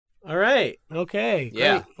All right. Okay.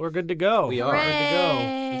 Yeah. Great. We're good to go. We are. Good to go.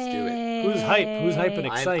 Let's do it. Who's hype? Who's hype and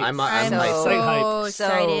excited? I'm I'm hyped. Site hype. so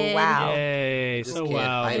excited. wow. Yay. This So kid,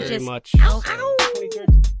 wow. I Very just- much. Ow, ow.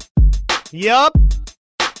 Yup.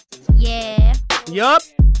 Yeah. Yup.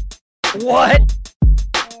 What?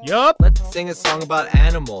 Yup. Let's sing a song about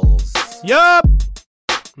animals. Yup.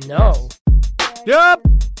 No. Yup.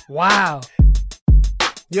 Wow.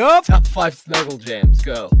 Yup. Top 5 snuggle jams.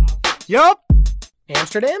 Go. Yup.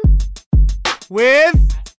 Amsterdam?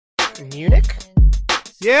 With. Munich?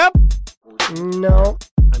 Yep. No.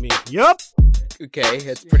 I mean, yup. Okay,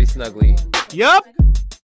 it's pretty snuggly. Yup.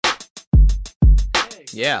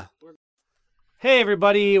 Yeah. Hey,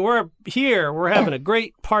 everybody. We're here. We're having a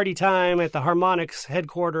great party time at the Harmonix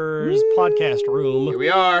headquarters podcast room. Here we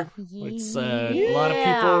are. It's a lot of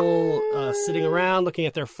people sitting around looking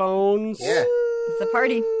at their phones. Yeah. It's a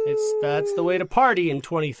party. That's the way to party in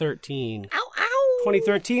 2013. Ow, ow.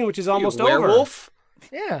 2013, which is You almost werewolf?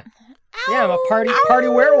 Yeah. Yeah, I'm a party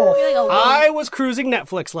werewolf. over. I was cruising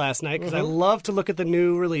Netflix last night because I love to look at the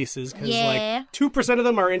new releases because Yeah. like 2% of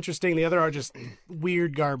them are interesting, the other are just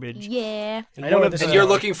weird garbage. Yeah. And I know one what of this them- And you're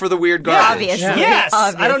looking for the weird garbage. Obviously. Yeah. Yes,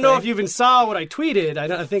 I don't know Obviously. if you even saw what I tweeted.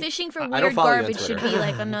 I think Fishing for I don't weird follow you on garbage should Twitter. be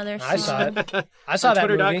like another song. I saw it. I saw on that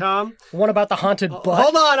movie. Twitter.com. One about the haunted butt.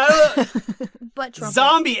 Hold on, I don't Butt trumpet.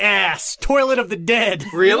 Zombie ass, Toilet of the Dead.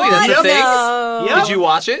 Really? That's a Yep. thing? No. Yep. Did you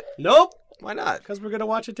watch it? Nope, Why not? because we're gonna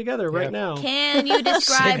watch it together right now. Can you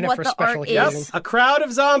describe Saving it what for the special art occasions. is? A crowd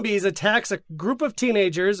of zombies attacks a group of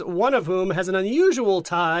teenagers, one of whom has an unusual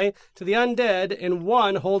tie to the undead, and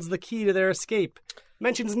one holds the key to their escape.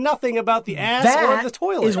 Mentions nothing about the ass or That the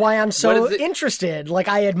toilet. is why I'm What so is it? interested. Like,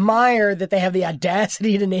 I admire that they have the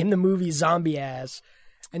audacity to name the movie Zombie Ass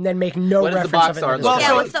and then make no What does the reference box of it. art in look the Yeah,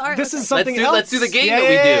 so like? what's the art this look is like? something Let's do- else. let's do the game yeah, that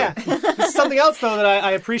we yeah, yeah. This is something else, though, that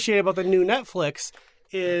I appreciate about the new Netflix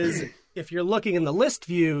is if you're looking in the list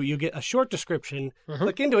view, you get a short description.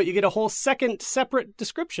 Click into it, you get a whole second separate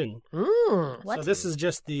description. What? So this is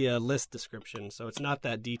just the list description, so it's not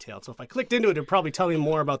that detailed. So if I clicked into it, it'd probably tell me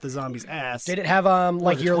more about the zombie's ass. Did it have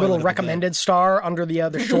like the your toilet little of the recommended star under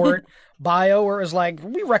the short bio, where it was like,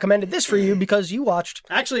 we recommended this for you because you watched?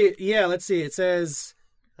 Actually, yeah, let's see. It says,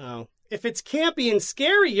 if it's campy and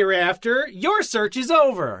scary you're after, your search is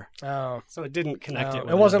over. Oh, So it didn't connect it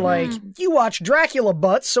with it wasn't like you watched Dracula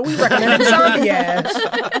Butts, so we recommended Zombie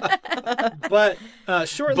Ass. But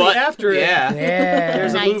shortly But, after it, yeah. Yeah,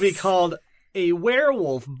 there's Nice. a movie called A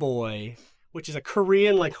Werewolf Boy, which is a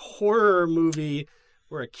Korean like horror movie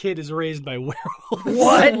where a kid is raised by werewolves.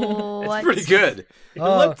 what? What? Pretty good. It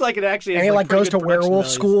looked like it actually has And he like pretty goes to good production werewolf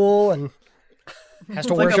values. school and has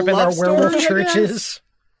to It's like a worship in their love werewolf story, I guess. churches.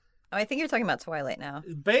 Oh, I think you're talking about Twilight now.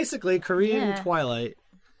 Basically, Korean Yeah. Twilight.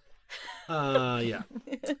 Yeah.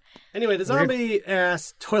 Anyway, the zombie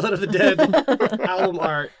ass Toilet of the Dead album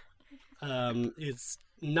art is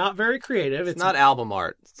not very creative. It's not album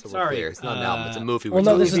art, so we're Sorry, clear. It's not an album. It's a movie. Well,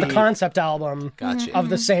 we're no, this is doing. the concept album Gotcha. of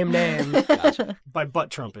the same name by Butt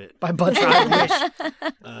Trumpet. by Bud Travis.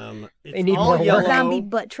 It's They need all more work. yellow. Zombie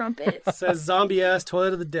butt trumpet. It says zombie ass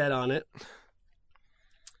Toilet of the Dead on it,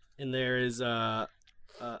 and there is a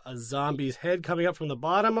zombie's head coming up from the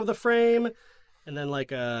bottom of the frame, and then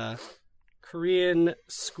like a Korean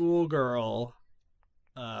schoolgirl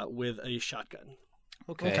with a shotgun.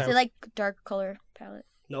 Okay. Is it like dark color palette?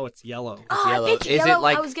 No, it's yellow. Oh, Yellow. it's Is yellow. it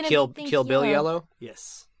like I was gonna Kill think Bill yellow?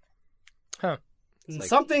 Yes. Huh. And like-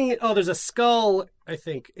 something. Oh, there's a skull. I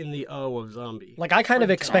think in the O of zombie. Like, I kind of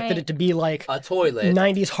expected it to be like A toilet.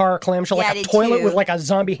 90s horror clamshell, Yeah, I like a did toilet too. with like a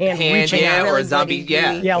zombie hand reaching yeah, out. or a Really zombie. bloody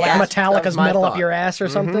Yeah. gooey. Yeah, like Yeah. Metallica's That's my metal up thought. your ass or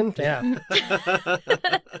something. Yeah,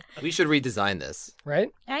 We should redesign this. right?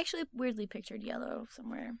 I actually weirdly pictured yellow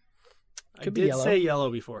somewhere. I Could be did yellow. say yellow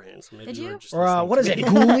beforehand, so maybe Did you you? were just Or listening what to is it? me.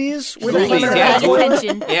 Ghoulies? Were they Ghoulies, coming out yeah, of the Pay toilet?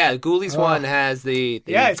 attention. Yeah, Ghoulies one has the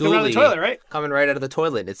Yeah, it's coming out of the ghoulie toilet, right? coming right out of the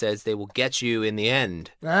toilet. It says they will get you in the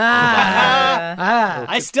end.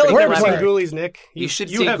 I still have Pretty never seen clever. Ghoulies, Nick. You should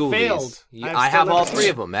you see have Ghoulies. failed. I still have all never- three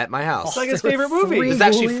of them at my house. It's like his favorite movie. Three There's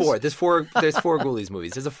actually Ghoulies? four. There's four Ghoulies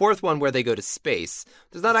movies. There's a fourth one where they go to space.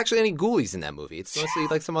 There's not actually any Ghoulies in that movie. It's mostly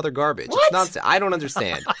like some other garbage. It's nonsense. I don't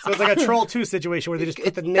understand. So it's like a Troll 2 situation where they just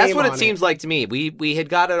put the name That's what on it seems like to me. We had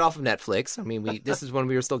got it off of Netflix. I mean, this is when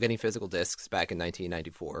we were still getting physical discs back in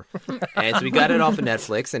 1994, and so we got it off of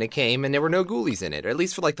Netflix, and it came, and there were no Ghoulies in it, or at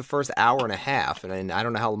least for like the first hour and a half. And I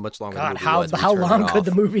don't know how much longer God, the movie was. We how turned it long could off.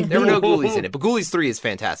 the movie There were be? no Ghoulies in it, but Ghoulies 3 is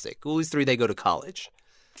fantastic. Ghoulies 3, they go to college.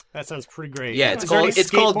 That sounds pretty great. Yeah, Is there any it's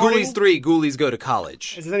called skateboarding? Ghoulies 3. Ghoulies go to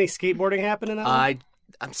college. Is there any skateboarding happening in that one?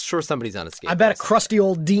 I'm sure somebody's on a skateboard. I bet a crusty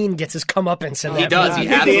old Dean gets his comeuppance in He that does. movie.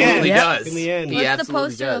 He At the end. absolutely Yeah. does. In the end. He What's the absolutely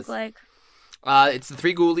poster does. look like? It's the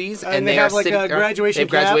three ghoulies, And they they have, are like, sitting, a graduation they have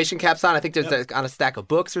cap. graduation caps on. I think there's on a stack of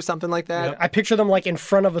books or something like that. I picture them like in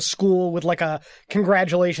front of a school with like a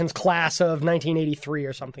congratulations class of 1983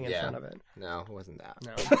 or something in front of it. No, it wasn't that.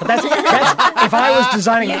 No. But that's if I was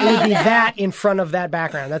designing it, it would be that in front of that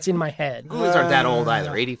background. That's in my head. Ghoulies aren't that old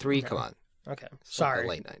either. 83. Come on. Okay, It's like sorry. the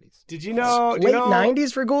late 90s. Did you know? Late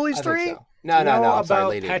 90s for Ghoulies I 3? think so. No, Do you know I'm sorry, about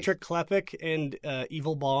late 80s. Patrick Klepek and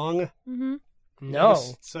Evil Bong? Mm-hmm. No.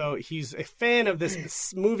 So he's a fan of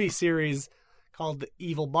this movie series called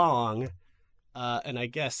Evil Bong, and I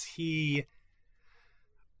guess he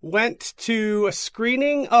went to a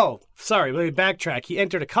screening. Oh, sorry, let me backtrack. He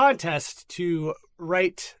entered a contest to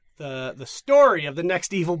write the story of the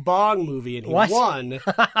next Evil Bong movie, and he What? won.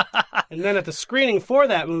 And then at the screening for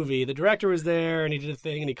that movie, the director was there, and he did a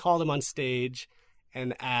thing, and he called him on stage.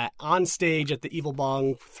 And on stage at the Evil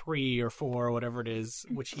Bong 3 or 4 or whatever it is,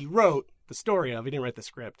 which he wrote the story of, he didn't write the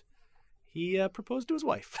script. He proposed to his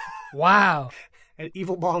wife Wow. at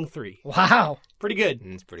Evil Bong 3. Wow. Pretty good.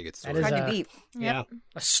 It's a pretty good That story. is Hard to beat. Yeah.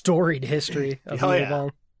 a storied history of Oh, Evil yeah.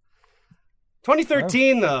 Bong.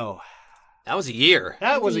 2013, though. That was a year.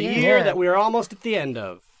 That was a Yeah. year that we were almost at the end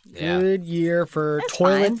of. Yeah. Good year for That's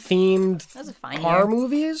fine. toilet-themed That was a fine horror year.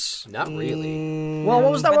 movies. Not really. Well,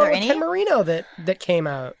 what was that Were one there with any? Ken Marino that came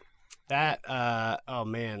out? That, oh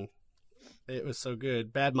man. It was so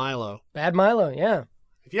good. Bad Milo. Bad Milo, yeah.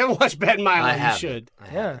 If you haven't watched Bad Milo, I you haven't. should. I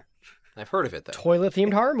Yeah. haven't. I've heard of it, though.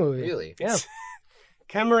 Toilet-themed horror movie. Really? Yeah.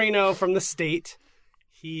 Ken Marino from the state.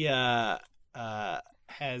 He has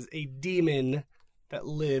a demon that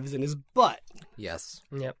lives in his butt. Yes.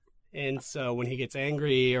 Yep. And so when he gets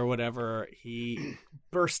angry or whatever, he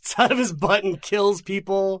bursts out of his butt and kills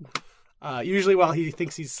people, usually while he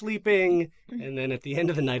thinks he's sleeping. And then at the end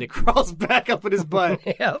of the night, it crawls back up in his butt.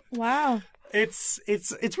 Yep. Wow. It's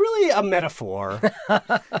really a metaphor.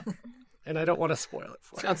 And I don't want to spoil it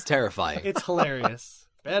for you. Sounds terrifying. It's hilarious.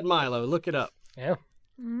 Bad Milo. Look it up. Yeah.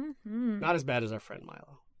 Mm-hmm. Not as bad as our friend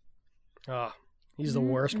Milo. Oh, he's the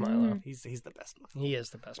worst Milo. He's the best Milo. He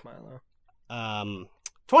is the best Milo.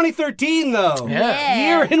 2013, though. Yeah.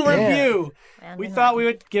 Year in Yeah. review. Man, We they're thought not- we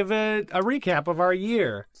would give a recap of our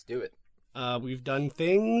year. Let's do it. We've done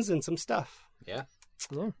things and some stuff. Yeah.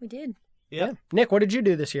 We did. Yep. Nick, what did you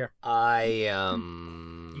do this year? You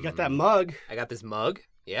You got that mug. I got this mug.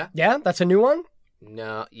 Yeah. Yeah, that's a new one?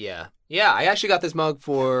 No. Yeah. Yeah. I actually got this mug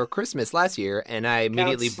for Christmas last year, and I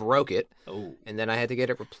immediately Counts. broke it, Oh. and then I had to get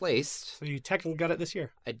it replaced. So you technically got it this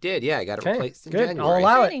year. I did. Yeah. I got it Okay, replaced in good. January. I'll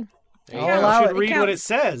allow it. Exciting. There you I'll go. allow You it. should read what it counts.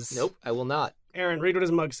 says. Nope. I will not. Aaron, read what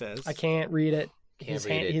his mug says. I can't read it. Can't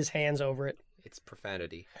read it. His hand's over it. It's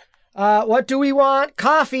profanity. What do we want?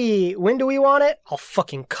 Coffee. When do we want it? I'll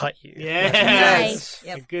fucking cut you. Yes. Nice.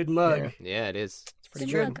 Yep. A good mug. Yeah, it is. It's pretty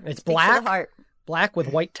Good good. mug. It's Speaks to the black. heart. Black with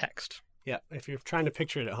white text. Yeah. If you're trying to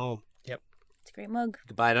picture it at home. It's a great mug. You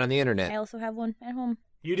can buy it on the I internet. also have one at home.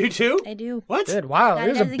 You do too? I do. What? Good. Wow. Got It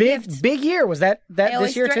was it a as a big, gift. big year. Was that I always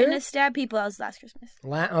this year threatened too? to stab people. That was last Christmas.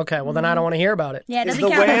 Okay. Well, then I don't want to hear about it. Yeah, it Is doesn't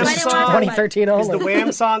the count. Wham because I didn't want to song- talk about it. 2013 Is the only.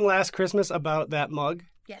 Wham song Last Christmas about that mug?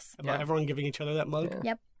 Yes. About everyone giving each other that mug?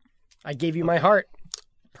 Yep. I gave you my heart.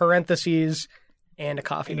 Parentheses and a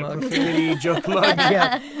coffee In a mug. profanity joke mug.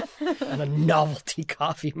 Yeah. And a novelty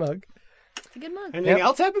coffee mug. It's a good mug. Anything Yep.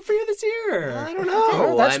 else happened for you this year? I don't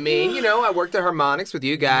know. That's- I mean, I worked at Harmonix with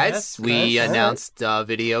you guys. Yes, We yes. announced a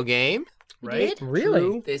video game Right? did? Really?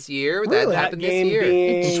 True. this year. Really? That That happened this game year.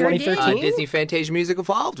 being It sure did. 2013? Disney Fantasia Music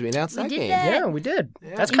Evolved. We announced We that did game. that. Yeah, we did.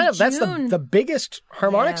 That's In kind of that's June. the biggest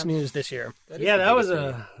Harmonix Yeah. news this year. Yeah, that was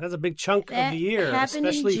a big chunk of That the year, happened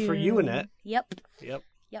in especially for you, June. Annette. Yep. Yep.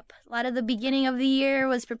 Yep. A lot of the beginning of the year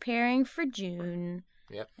was preparing for June.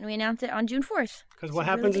 Yep. And we announced it on June 4th. Because what It's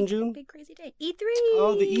a happens really in June? Big crazy day. E3.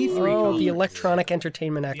 Oh, the E3 Oh, conference. the Electronic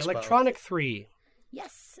Entertainment Expo. The Electronic 3.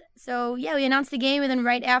 Yes. So yeah, we announced the game, and then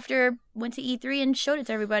right after went to E3 and showed it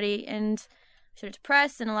to everybody, and showed it to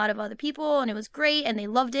press and a lot of other people, and it was great, and they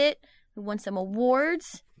loved it. We won some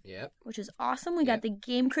awards, Yep, which is awesome. We got the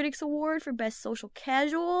Game Critics Award for Best Social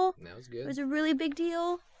Casual. that was It good. was a really big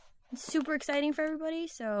deal. It's super exciting for everybody.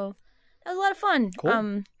 So that was a lot of fun.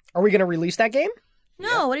 Cool. Are we going to release that game?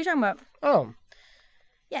 No, what are you talking about? Oh,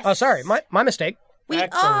 Yes. oh, sorry, my mistake. We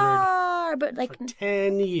Backburnered are, but like For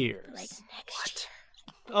 10 years. next year.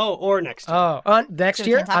 Oh, or next year. Oh, next So we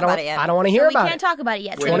year can't talk I don't about it yet. I don't want to So hear we about can't it. talk about it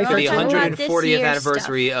yet. So Waiting we're for the gonna talk about this 140th year's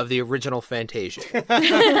anniversary of the original Fantasia.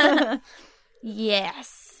 stuff.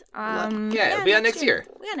 Yes. Yeah, it'll be on next year.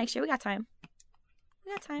 Yeah, next year. We got time.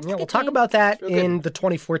 We got time. It's Yeah, a we'll good talk thing. about that Okay. in the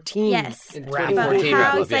 2014 Yes. In wrap. About 2014 how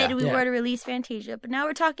wrap-up, excited yeah. we Yeah. were to release Fantasia, but now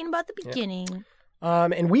we're talking about the beginning.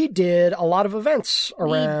 And we did a lot of events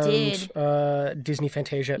around did. Disney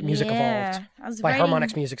Fantasia Music Yeah. Evolved I was by writing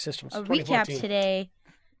Harmonix Music Systems. a 2014. recap today,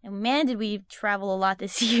 and man, did we travel a lot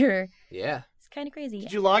this year. Yeah. It's kind of crazy.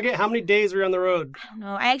 Did you log it? How many days were you on the road? I don't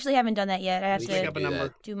know. I actually haven't done that yet. I have We to should Make up a do number.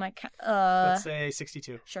 that. do my. Let's say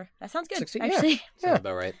 62. Sure. That sounds good. 60, yeah. Actually, Sounds Yeah.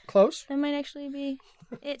 about right. Close. that might actually be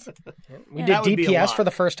it. We Yeah. did That would be a DPS lot. for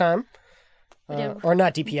the first time. We did- Or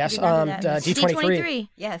not we DPS, did not do that. D23.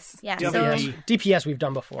 Yes. Yeah. WD. So DPS we've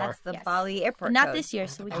done before. That's the Yes. Bali airport. not code. this year,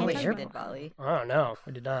 so we I can't wish talk we about did it. Bali. Oh, no,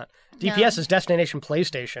 we did not. DPS is Destination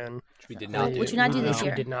PlayStation. Which we did not do. Which we not do this No, we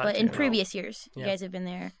year, did not but do. in previous years, you Yeah. guys have been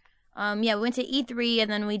there. Yeah, we went to E3, and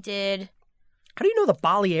then we did. How do you know the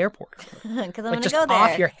Bali airport? Because I'm Like going to just go there.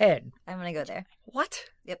 off your head. I'm going to go there. What?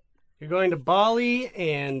 You're going to Bali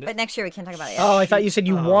and But next year we can't talk about it yet. Oh, I thought you said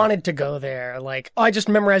you wanted to go there. Like, I just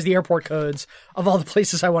memorized the airport codes of all the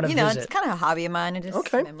places I want to You know, visit. it's kind of a hobby of mine. I just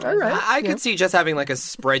Okay, memorize all right. it. I could see just having like a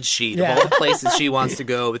spreadsheet Yeah. of all the places she wants to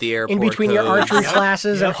go with the airport in between your codes. archery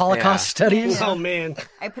classes and Holocaust studies. oh man,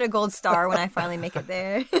 I put a gold star when I finally make it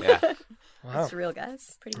there. Yeah. Wow. It's real,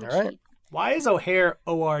 guys. Pretty good All right. sheet. why is O'Hare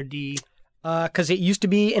ORD? Because it used to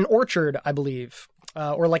be an orchard, I believe,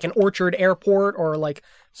 or like an orchard airport, or like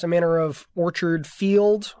some manner of orchard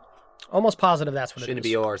field. Almost positive that's what Shouldn't it it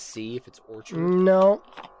is. be ORC if it's orchard? No,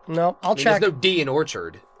 I'll I mean, check. there's no D in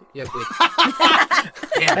orchard. Yeah,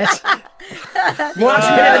 Damn it. That's... Watch me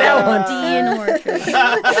on that one. D in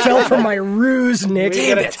orchard. Fell for my ruse, Nick. We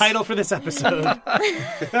get a title for this episode.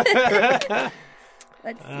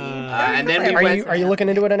 Let's see. And then we Are went. you looking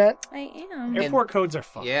into it, Annette? I am. Airport codes are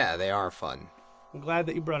fun. Yeah, they are fun. I'm glad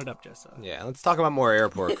that you brought it up, Jessa. Yeah, let's talk about more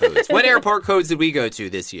airport codes. What airport codes did we go to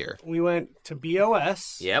this year? We went to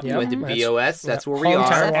BOS. Yep, we Yep. went to That's- BOS. That's where we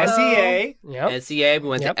Hometown are. one. SEA, Yep. SEA, we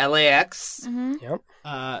went Yep. to LAX. Yep.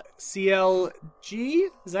 CLG.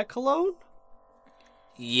 Is that Cologne?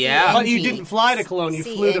 Yeah. But you didn't fly to Cologne. You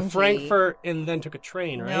flew to CNG. Frankfurt and then took a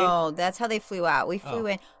train, right? No, that's how they flew out. We flew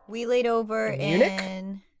in. We laid over Munich?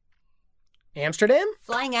 in Amsterdam?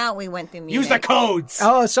 flying out. We went through Munich. Use the codes.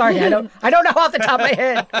 Oh, sorry. I don't know off the top of my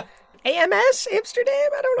head. AMS? Amsterdam?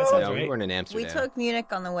 I don't know. That's No, we right. weren't in We Amsterdam. took Munich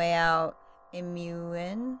on the way out. In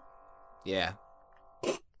Muen. Yeah.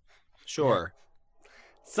 Sure.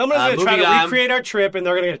 Someone's going to try moving to on. recreate our trip, and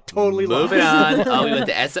they're going to get totally Moving lost. on. Oh, we went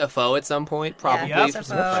to SFO at some point, probably Yeah, for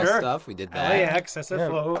some SFO. press Sure. stuff. We did that. LAX,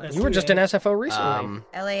 SFO, You were just in SEA. SFO recently.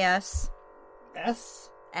 LAS. S?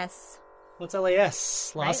 S. What's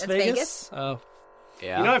LAS? Right, Las that's Vegas? Vegas. Oh.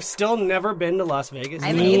 Yeah. You know, I've still never been to Las Vegas. I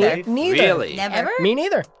haven't Me either. neither. Really? Never. Ever? Me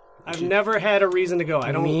neither. I've never had a reason to go.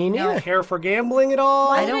 I don't Me neither. care for gambling at all.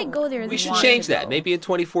 Why I did I don't- go there? We should want change to that. go? Maybe in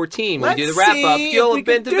 2014 when we do Let's the wrap up, see you'll if we have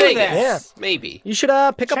been can to do Vegas. that. Maybe. You should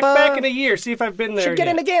pick Check up a... back in a year, see if I've been there should get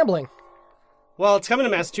yet. into gambling. Well, it's coming to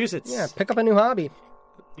Massachusetts. Yeah, pick up a new hobby.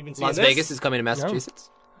 You've been seeing Las this? Vegas is coming to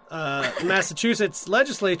Massachusetts. Massachusetts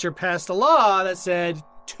legislature passed a law that said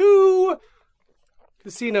 2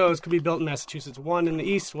 casinos could be built in Massachusetts. One in the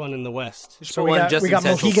east, one in the west. So we one got- just we in got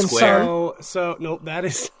Central Mohegan Square. Sun. So nope,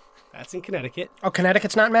 that's in Connecticut. Oh,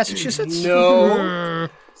 Connecticut's not in Massachusetts? No.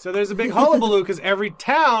 So there's a big hullabaloo because every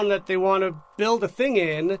town that they want to build a thing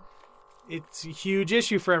in, it's a huge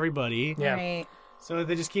issue for everybody. Yeah. Right. So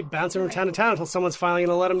they just keep bouncing from town to town until someone's finally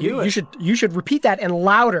going to let them do it. You should repeat that and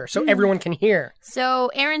louder so everyone can hear. So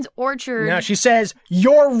Aaron's Orchard. Now she says,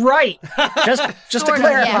 "You're right." Just to Sort of,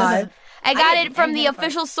 clarify. yes. I got it from the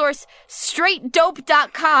official source,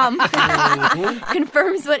 straightdope.com.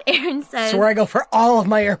 Confirms what Aaron says. That's where I go for all of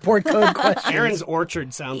my airport code questions. Aaron's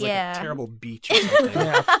Orchard sounds Yeah. like a terrible beach or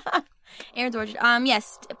something. Aaron's Orchard.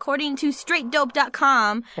 Yes, according to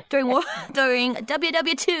straightdope.com, during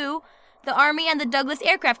WW2, the Army and the Douglas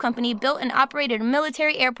Aircraft Company built and operated a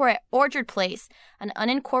military airport at Orchard Place, an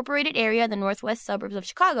unincorporated area in the northwest suburbs of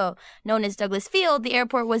Chicago. Known as Douglas Field, the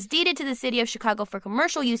airport was deeded to the city of Chicago for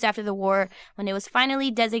commercial use after the war, when it was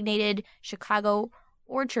finally designated Chicago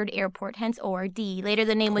Orchard Airport, hence ORD. Later,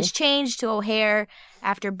 the name was changed to O'Hare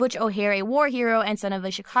after Butch O'Hare, a war hero and son of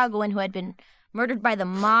a Chicagoan who had been murdered by the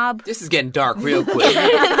mob. This is getting dark real quick.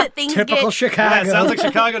 Things Typical get, Chicago. Yeah, it sounds like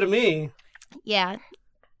Chicago to me. yeah,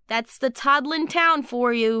 that's the toddlin town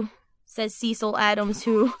for you, says Cecil Adams,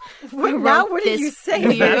 who Now wrote what did this you say?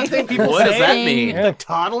 Is that a weird thing people What does say? that mean? The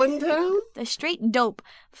toddling town? The straight dope,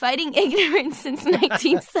 fighting ignorance since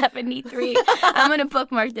 1973. I'm gonna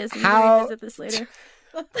bookmark this and How- revisit this later.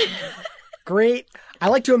 Great. I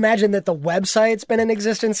like to imagine that the website's been in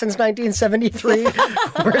existence since 1973,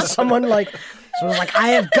 where someone was like, I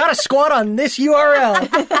have got to squat on this URL.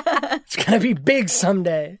 It's gonna be big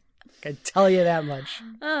someday. I can tell you that much.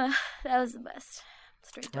 That was the best.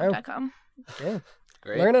 Straightdope.com. Yeah.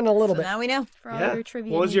 Great. Learning a little So bit. now we know. For all Yeah. your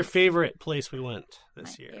trivia. What was your needs. favorite place we went My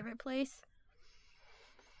this year? favorite place?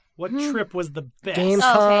 What trip was the best?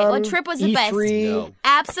 Gamescom. Okay, what trip was the best? E3, No.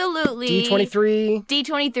 Absolutely. D23.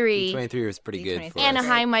 D23. 23 was pretty good for us.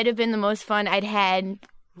 Anaheim might have been the most fun I'd had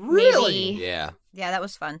Really? maybe Yeah. Yeah, that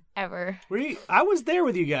was fun. ever. I was there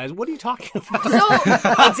with you guys. What are you talking about?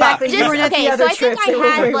 So Exactly. Just- you weren't at okay, the so other I think trips. I They were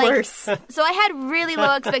had, way like- worse. so I had really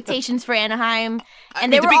low expectations for Anaheim, and I mean,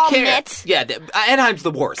 they to were be all fair- met. Yeah, Anaheim's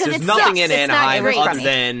the worst. 'Cause There's it nothing sucks. in It's not Anaheim great. other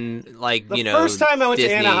than, like, The you know, first time I went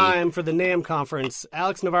Disney. to Anaheim for the NAMM conference,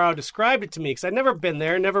 Alex Navarro described it to me because I'd never been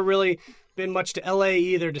there, never really been much to LA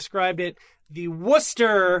either. Described it the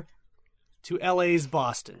Worcester to LA's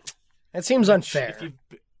Boston. That seems unfair.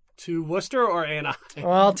 To Worcester or Anaheim?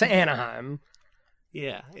 Well, to Anaheim.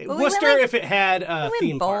 Yeah, Well, we Worcester went, like- if it had a We theme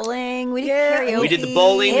went park. bowling. We did Yeah, karaoke. We did the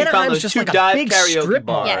bowling. We found Anaheim's those just two like a dive big karaoke strip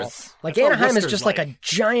mall. bars. Yes. Like That's what Anaheim is Worcester's just like a like.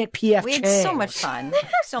 giant PF We Chang's. had so much fun.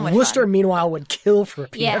 So much Worcester, fun. meanwhile, would kill for a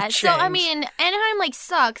PF Yeah, Chang's. so I mean, Anaheim like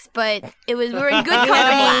sucks, but we were in good We had a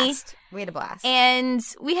company, blast. We had a blast. and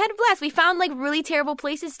we had a blast. We found like really terrible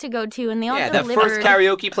places to go to, and they all Yeah, that delivered. first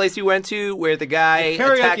karaoke place we went to where the guy The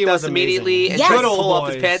karaoke attacked was us immediately amazing. and Yes. tried to Good old pull off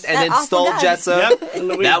his boys. pants and That then awful stole guy. Jessup. Yep,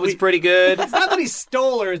 and That was pretty good. It's not that he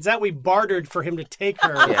stole her; it's that we bartered for him to take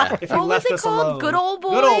her. Yeah. If he What was left it us called? alone. Good old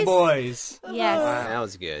Good old boys? boys. Yes. That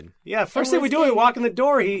was good. Yeah, first It thing we was do when we good. walk in the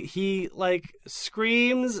door, he like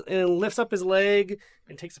screams and lifts up his leg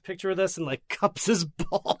and takes a picture with us and like cups his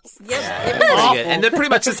balls. Yeah, pretty good. And that pretty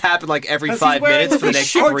much just happened like every 'Cause he's 5 wearing minutes for the these next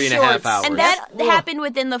short 3.5 shorts. hours. And that happened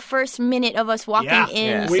within the first minute of us walking Yeah. in.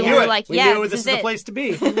 Yeah. So We we knew were it. like, we yeah, knew this this is is the it. place to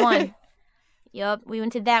be. We won. Yup, we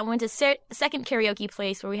went to that. We went to second karaoke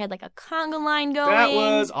place where we had like a conga line going. That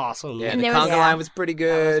was awesome. Yeah, And the there was- conga line was pretty That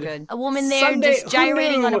was good. good. a woman there Sunday, just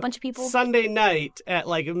gyrating who on knew a bunch of people. Sunday night at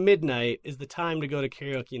like midnight is the time to go to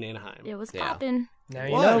karaoke in Anaheim. It was Yeah. popping. now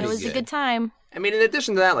you What? know. It was a good. good time. I mean, in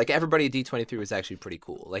addition to that, like everybody at D23 was actually pretty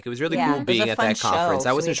cool. Like it was really Yeah, cool it was being a at fun that conference. show,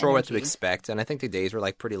 I wasn't sweet sure what to energy. expect, and I think the days were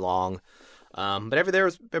like pretty long. But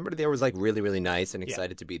everybody there was like really, really nice and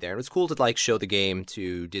excited to be there. It was cool to like show the game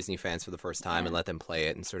to Disney fans for the first time and let them play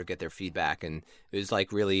it and sort of get their feedback. And it was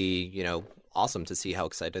like really, you know, awesome to see how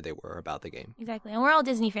excited they were about the game. Exactly. And we're all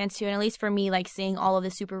Disney fans too. And at least for me, like seeing all of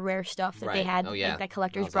the super rare stuff that they Right. had, Oh, yeah. like that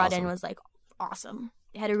collectors That was brought in awesome. was like awesome.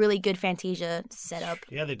 They had a really good Fantasia setup.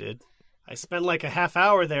 Yeah, they did. I spent like a half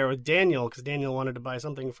hour there with Daniel because Daniel wanted to buy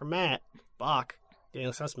something for Matt Bach.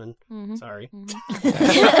 Daniel Sussman. Mm-hmm. Sorry.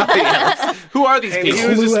 Who are these And he people?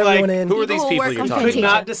 was Blew just like, everyone in. Who are People these who people work you're on talking could Fantasia.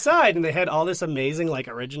 about? not decide. And they had all this amazing, like,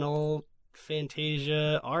 original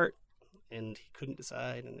Fantasia art. And he couldn't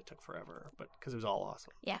decide, and it took forever. But because it was all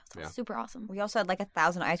awesome. Yeah, Yeah. super awesome. We also had like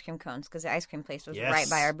 1,000 ice cream cones because the ice cream place was Yes. right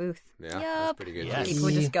by our booth. Yeah, that's Yup. pretty good. Yes. People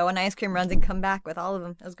would just go on ice cream runs and come back with all of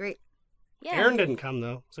them. It was great. Yeah. Aaron didn't come,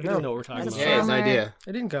 though, so he No. doesn't know what we're talking That's about. Yeah, he has an Bummer. idea.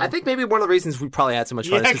 I didn't go. I think maybe one of the reasons we probably had so much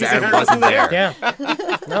fun Yeah, is because 'cause Aaron Aaron wasn't wasn't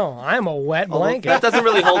there. Yeah. No, I'm a wet Although blanket. that doesn't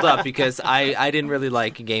really hold up because I didn't really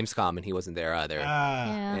like Gamescom and he wasn't there either.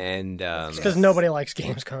 Yeah. And Because nobody likes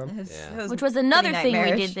Gamescom. Yeah. Which was another pretty thing we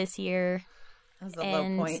nightmarish. did this year. That was the low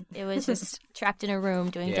And point. it was just trapped in a room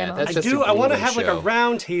doing Yeah, demos. that's I just do. a I want to grueling have like show. a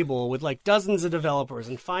round table with like dozens of developers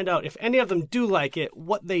and find out if any of them do like it,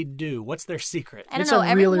 what they do, what's their secret. I don't It's know.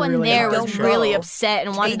 a really, Everyone really there hard was show. really upset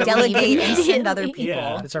and They wanted to delegate leave and send other immediately. people.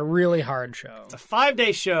 Yeah. It's a really hard show. It's a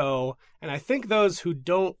 5-day show, and I think those who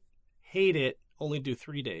don't hate it only do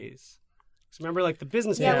 3 days. 'Cause remember, like the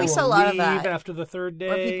business Yeah, people we saw a will lot of leave that. after the third day.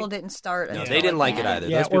 Or people didn't start. No, until, they didn't like it Yeah. either.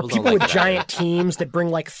 Yeah, Those or people people don't with like it giant either. teams that bring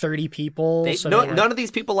like 30 people. They, so no, they have- none of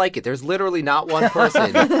these people like it. There's literally not one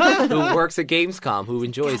person who works at Gamescom who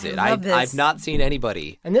enjoys it. I love this. I've not seen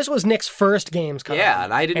anybody. And this was Nick's first Gamescom. Yeah,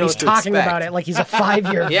 and I didn't know he's what to talking expect. about it like he's a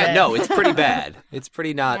 5-year Yeah, vet. no, it's pretty bad. It's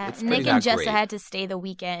pretty not. Yeah, It's pretty Nick not and Jessa great. had to stay the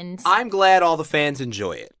weekend. I'm glad all the fans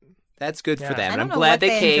enjoy it. That's good Yeah. for them. I And don't I'm know glad what they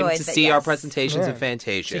they came enjoyed, to but see our yes. presentations Yeah. of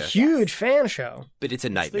Fantasia. It's a huge fan show. But it's a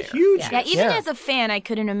the nightmare. huge. Yeah, even Yeah. as a fan, I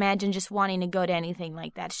couldn't imagine just wanting to go to anything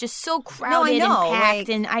like that. It's just so crowded know, and packed, like-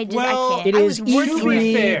 and I just Well, I can't. It I is was working to be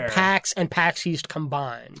E3, fair. PAX, and PAX East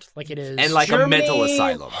combined. Like it is And like a Germany- mental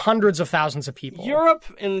asylum. hundreds of thousands of people. Europe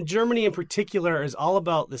and Germany in particular is all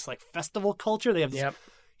about this like festival culture. They have this Yep.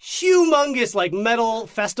 humongous like metal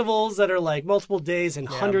festivals that are like multiple days and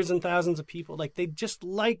hundreds and thousands of people. Like they just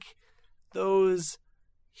like those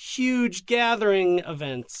huge gathering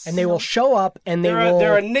events. And they will show up and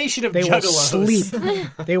they're a nation of they will juggalos.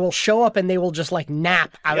 sleep. They will show up and they will just like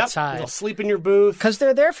nap Yep, outside. they'll sleep in your booth. Because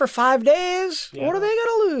they're there for 5 days. Yeah. What are they going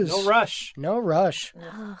to lose? No rush. No rush.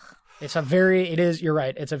 You're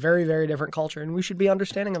right. It's a very, very different culture, and we should be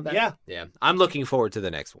understanding of that. Yeah. Yeah, I'm looking forward to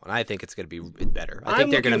the next one. I think it's going to be better. I I'm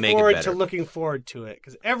think they're going to make it forward better. to looking forward to it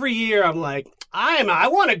because every year I'm like, I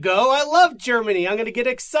want to go. I love Germany. I'm going to get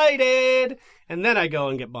excited, and then I go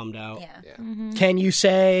and get bummed out. Yeah. Can you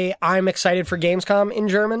say I'm excited for Gamescom in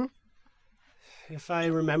German? If I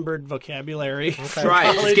remembered vocabulary, Try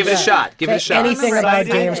it. Just give it a shot. Give it a shot. Anything about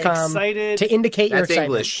Excited, Gamescom excited. to indicate your That's excitement.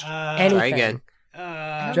 English. Anything. Try again.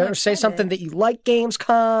 Just say something that you like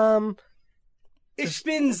Gamescom. Ich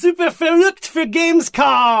bin super verrückt für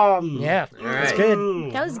Gamescom. Yeah, All that's right.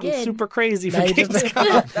 good. That was I'm good. super crazy for Now you just-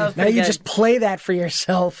 Gamescom. Now you just play that for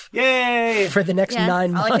yourself Yay! for the next Yes.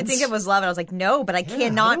 9 months. All I could think of was love, and I was like, no, but I I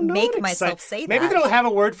cannot don't know make what myself excite- say that. Maybe they don't have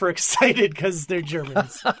a word for excited because they're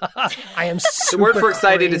Germans. I am The super word for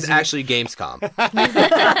excited is crazy. actually Gamescom.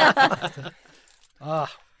 What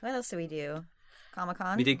else do we do?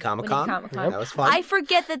 Comic-Con? We did Comic-Con. Comic-Con. That was fun. I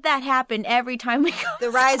forget that happened every time we go. The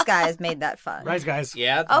Rise guys made that fun. Rise guys.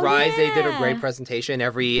 Yeah, Oh, Rise, they did a yeah. great presentation.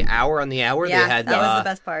 Every hour on the hour, Yeah, they had that was the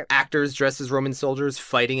best part. actors dressed as Roman soldiers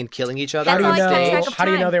fighting and killing each other How do That's you all I kept know? track of How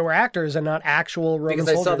do you know time. they were actors and not actual Roman because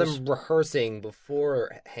I saw soldiers? them rehearsing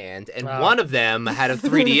beforehand, and Wow. one of them had a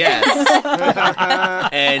 3DS.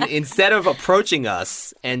 And instead of approaching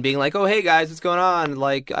us and being like, "Oh, hey guys, what's going on?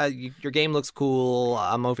 Like, your game looks cool.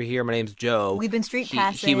 I'm over here. My name's Joe." We've been street He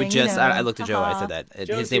passing. would just. you know. I looked at Joe. I Haha. said that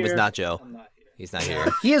Joe's his name was here. not Joe. He's not here.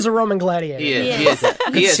 He is a Roman gladiator. He is. He He is.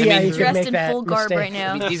 He is. See how I you mean, could Dressed make in that full garb mistake. right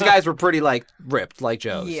now. these guys were pretty like ripped, like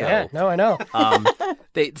Joe. Yeah, So. no, I know.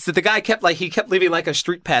 So the guy kept leaving like a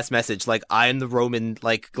street pass message, like I'm the Roman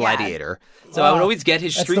like gladiator. So I would always get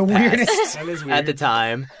his That's street the pass weirdest. That is weird. at the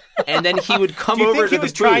time, and then he would come Do you over think to he the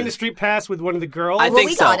was trying to booth. street pass with one of the girls? I think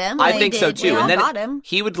we so. got him. I We think so did. too. We all And then got him.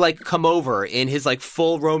 he would like come over in his like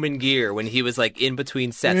full Roman gear when he was like in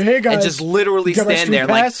between sets, Hey, guys, and just literally got my stand street there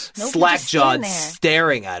like pass? Nope, slack just stand jawed, there.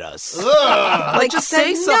 staring at us. Ugh. Like just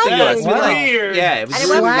say said something to us. Be nothing. like, Weird. yeah, it was And at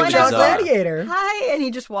really one Slack point I jaw was like, gladiator. Hi, and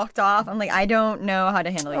he just walked off. I'm like, I don't know how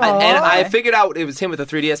to handle you. And I figured out it was him with a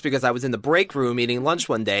 3DS because I was in the break room eating lunch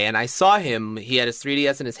one day, and I saw him. He had his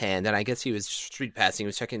 3DS in his hand, and I guess he was street passing. He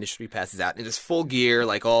was checking the street passes out in his full gear,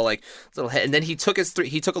 like all like little head. And then he took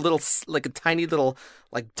he took a little like a tiny little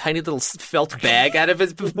felt bag out of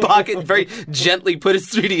his pocket, and very gently put his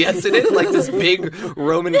 3DS in it, like this big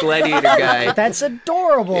Roman gladiator guy. That's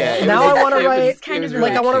adorable. Yeah, it Now was- I want it to was- write, kind of it was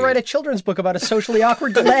like, I want to really write a children's book about a socially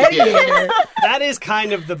awkward gladiator. That is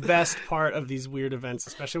kind of the best part of these weird events,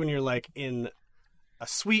 especially when you're like in a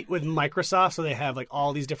suite with Microsoft, so they have like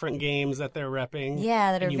all these different games that they're repping.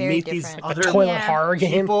 Yeah, that are and you very meet different. these other Toilet Yeah. horror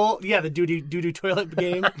game. people. Yeah, the doo-doo toilet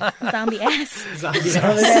game. Zombie ass. Zombies.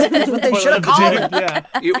 That's what they should have called it. Yeah.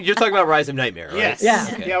 You're talking about Rise of Nightmare, right? Yes. Yeah.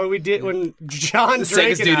 Okay. Yeah, when John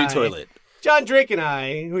Drake Sega's and doo-doo I, toilet. John Drake and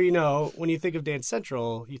I, who you know, when you think of Dance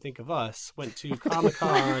Central, you think of us, went to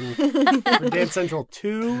Comic-Con for Dance Central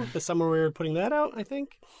 2, the summer we were putting that out, I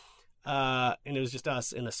think. And it was just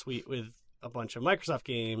us in a suite with a bunch of Microsoft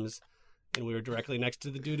games, and we were directly next to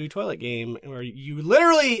the doo-doo toilet game, where you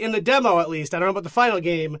literally, in the demo at least, I don't know about the final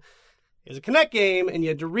game, it was a Kinect game, and you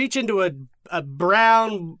had to reach into a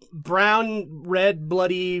brown, red,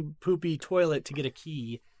 bloody, poopy toilet to get a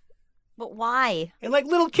key. But why? And like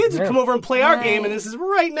little kids would come over and play our Right. game, and this is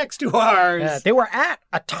right next to ours. Yeah, they were at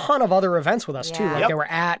a ton of other events with us too. Yeah. Like Yep. they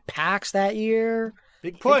were at PAX that year.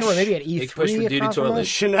 Big I think push. they were maybe at E3. Big push for if doo-doo not so toilet. much.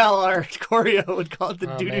 Chanel, our choreo, would call it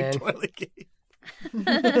the Oh, doo-doo man. toilet game.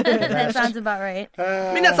 That sounds about right.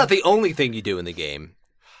 I mean, that's not the only thing you do in the game.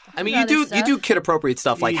 I mean, Other you stuff. do kid appropriate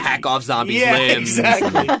stuff like hack off zombies' Yeah, limbs.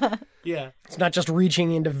 exactly. Yeah. It's not just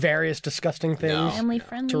reaching into various disgusting things Family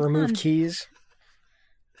friendly. to remove keys.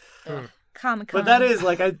 Comic-Con. But that is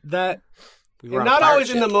like that. We were And on a not pirate always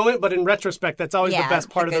in the ship. moment, but in retrospect, that's always Yeah, the best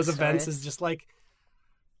part the of those good events. stories. Is just like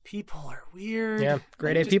people are weird. Yeah,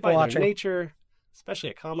 grade Like, A just people by their watching. nature, especially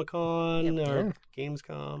at Comic-Con or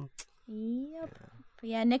Gamescom. Yep. But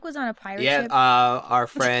yeah, Nick was on a pirate Yeah, ship. our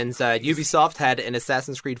friends Ubisoft had an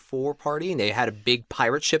Assassin's Creed 4 party, and they had a big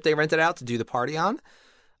pirate ship they rented out to do the party on.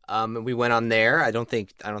 And we went on there. I don't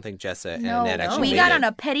think Jessa and no, Ned actually we made got it. on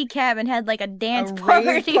a pedicab and had like a dance rave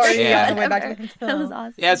party. party Yeah. on the way back to Whatever. the That was hotel.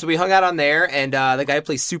 awesome. Yeah, so we hung out on there, and the guy who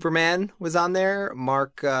plays Superman was on there.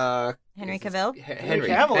 Mark Henry Cavill? Henry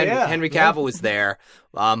Cavill, yeah. Henry Cavill was there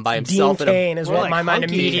by Dean himself. Kane is more what like my mind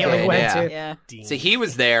Hunky immediately Kane. went Yeah. to. Yeah. So he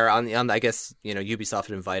was there on I guess, Ubisoft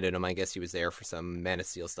had invited him. I guess he was there for some Man of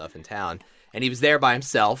Steel stuff in town. And he was there by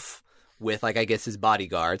himself with, like, I guess his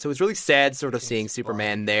bodyguard. So it was really sad sort of seeing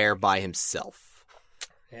Superman there by himself.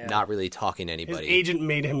 not really talking to His anybody. agent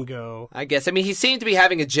made him go. I guess. I mean, he seemed to be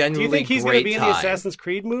having a Do genuinely you think he's great to be in time. the Assassin's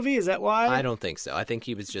Creed movie? Is that why? I don't think so. I think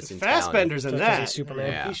he was just in town. Fassbender's in So 'cause that. he's Superman.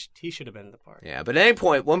 Yeah. He should have been in the part. Yeah, but at any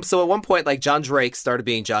point, at one point, like John Drake started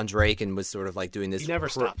being John Drake and was sort of like doing this He never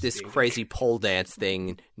stops this being crazy pole dance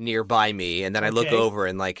thing nearby me, and then I look Okay. over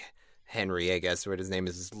and like Henry, I guess what his name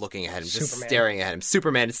is looking at him, just Superman. staring at him.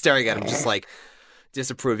 Superman is staring at him, just like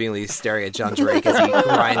disapprovingly staring at John Drake as he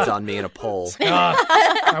grinds on me in a pole.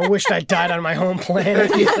 I wished I died on my home planet.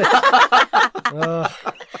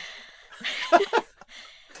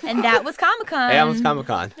 And that was Comic-Con. Yeah, it was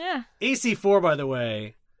Comic-Con. Yeah. AC4, by the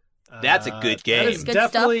way. That's a good That game. is Good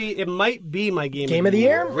definitely. It might be my game. Game of the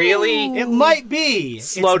year? Really? It might be.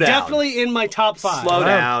 Slow it's down. Definitely in my top 5. Slow Wow.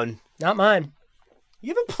 down. Not mine. You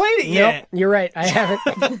haven't played it Nope, yet. you're right. I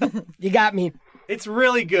haven't. You got me. It's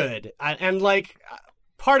really good. And like,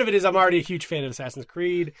 part of it is I'm already a huge fan of Assassin's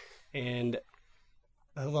Creed, and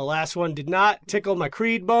the last one did not tickle my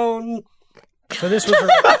Creed bone. So this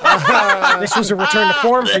was a return to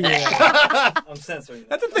form for you. I'm censoring that.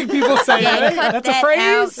 That's a thing people say, Yeah, right? cut That's a that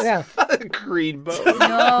phrase. out. Yeah. Creed bow.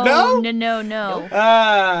 No. No?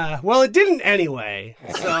 No. Well, it didn't anyway.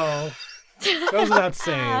 So goes without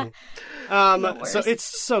saying. So it's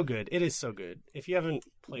so good. It is so good. If you haven't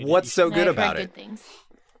played What's it, so I've good heard about good it? Things.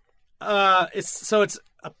 it's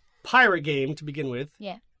a pirate game to begin with.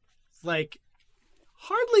 Yeah. Like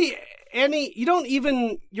hardly any. You don't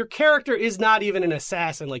even. Your character is not even an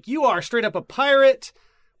assassin. Like you are straight up a pirate,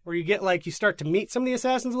 where you get like you start to meet some of the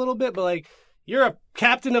assassins a little bit, but like you're a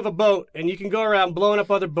captain of a boat and you can go around blowing up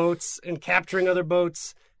other boats and capturing other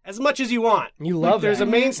boats as much as you want. You love There's that.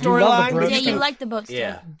 a main You love the storyline. boat Yeah, You you can- like the boat stuff.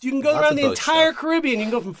 Yeah. you can go Lots around of the boat entire stuff. Caribbean. You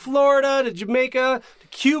can go from Florida to Jamaica to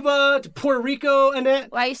Cuba to Puerto Rico and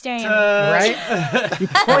that. Why are you staring at me? Right? You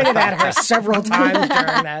pointed at her several times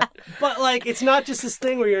during that. But like, it's not just this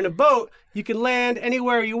thing where you're in a boat. You can land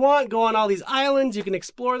anywhere you want, go on all these islands. You can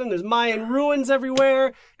explore them. There's Mayan ruins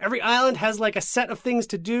everywhere. Every island has like a set of things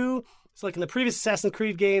to do. So like in the previous Assassin's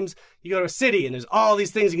Creed games, you go to a city and there's all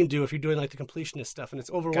these things you can do if you're doing like the completionist stuff, and it's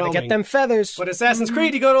Gotta overwhelming. get them feathers. But Assassin's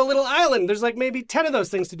Creed, you go to a little island. There's like maybe 10 of those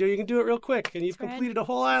things to do. You can do it real quick, and you've completed a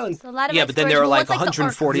whole island. It's a lot of Yeah, but then there are like exploration.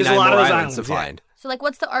 What's the arc? 149 There's a lot more of those islands to islands, yeah. find. So like,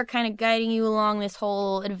 what's the arc kind of guiding you along this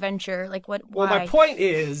whole adventure? Like, what? Well, Why? my point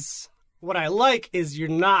is, what I like is you're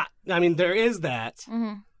not. I mean, there is that,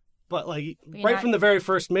 Mhm. but like You're right not- from the very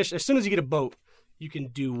first mission, as soon as you get a boat, you can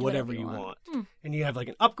do whatever you want. And you have like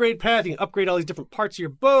an upgrade path. You can upgrade all these different parts of your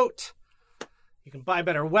boat. You can buy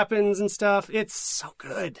better weapons and stuff. It's so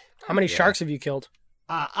good. How many sharks have you killed?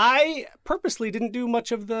 I purposely didn't do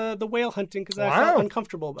much of the whale hunting because I Wow. felt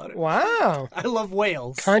uncomfortable about it. Wow. I love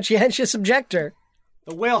whales. Conscientious objector.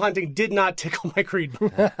 The whale hunting did not tickle my creed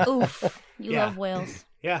bone. Oof, you Yeah. love whales.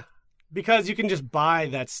 Yeah, because you can just buy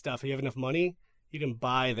that stuff. If you have enough money, you can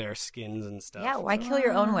buy their skins and stuff. Yeah, why kill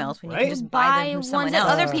your own whales when you Right? can just buy them from someone ones that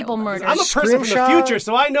else? other people murder. I'm a person from the Scrimshaw. future,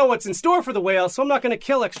 so I know what's in store for the whale, so I'm not going to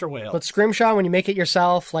kill extra whales. But Scrimshaw, when you make it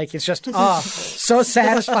yourself, like it's just so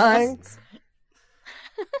satisfying.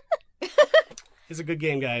 It's a good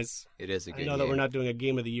game, guys. It is a I good know game. that we're not doing a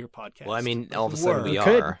game of the year podcast. Well, I mean, But all of a we sudden were. we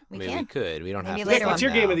could. are. I mean, we can. could. We don't Maybe have later to. on. What's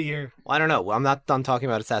your now. game of the year? Well, I don't know. I'm not done talking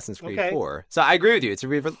about Assassin's Creed Okay. 4. So I agree with you. It's a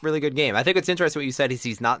really good game. I think what's interesting what you said is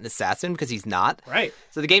he's not an assassin because he's not. Right.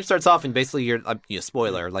 So the game starts off and basically you're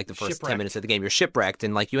spoiler, like the first 10 Shipwrecked. minutes of the game, you're shipwrecked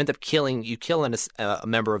and like you end up killing a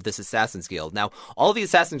member of this Assassin's Guild. Now, all of the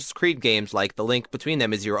Assassin's Creed games, like the link between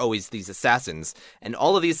them is you're always these assassins, and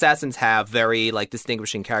all of the assassins have very like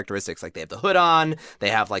distinguishing characteristics. Like they have the hood on, they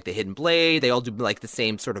have like the hidden blade, they all do like the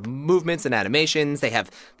same sort of movements and animations. They have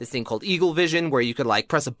this thing called eagle vision where you could like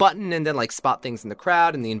press a button and then like spot things in the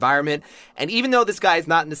crowd and the environment. And even though this guy is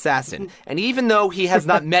not an assassin, and even though he has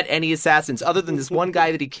not met any assassins other than this one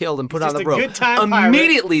guy that he killed and put He's on the just a rope, good-time pirate.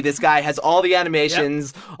 immediately this guy has all the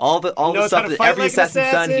animations, all the knows stuff how to that fight every like an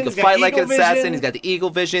assassin's done. He assassin. can He's got fight like an eagle assassin. vision. He's got the eagle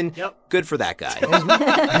vision. Yep. Good for that guy.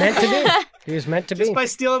 Meant to be. He was meant to be. Just by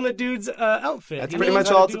stealing the dude's outfit. That's He pretty knows much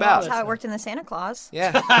how to all it's do about. That's how it worked in the Santa Claus.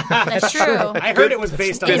 Yeah, That's true. I heard it was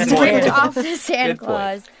based on Good It's this. point. ripped off the Santa Good point.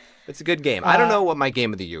 Claus. it's a good game. I don't know what my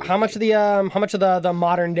game of the year would How much be. of the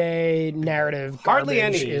modern day narrative Hardly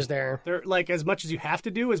garbage any is there? They're like as much as you have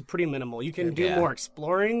to do is pretty minimal. You can do Yeah. more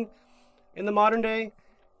exploring in the modern day.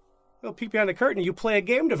 Well, peek behind the curtain. You play a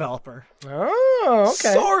game developer. Oh,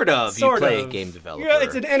 okay. Sort of. Sort you play of. a game developer. Yeah,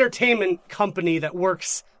 it's an entertainment company that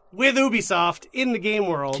works with Ubisoft in the game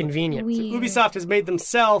world. Convenient. Weird. Ubisoft has made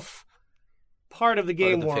themselves part of the Part of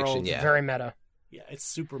game the world. fiction, yeah. Very meta. Yeah, it's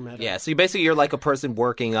super meta. Yeah, so you're like a person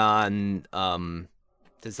working on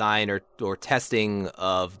design or testing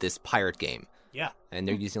of this pirate game. Yeah. And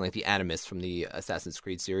they're using like the Animus from the Assassin's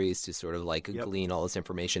Creed series to sort of like glean all this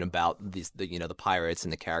information about the pirates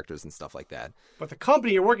and the characters and stuff like that. But the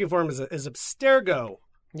company you're working for is Abstergo.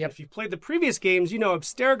 Yep. If you've played the previous games, you know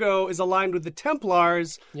Abstergo is aligned with the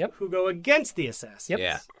Templars, Yep. who go against the Assassins. Yep.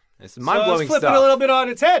 Yeah. It's So mind-blowing it's flipping stuff. a little bit on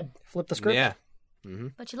its head. Flip the script. Yeah.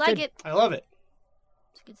 But you like it. I love it.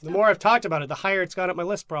 It's good The stuff. more I've talked about it, the higher it's gone up my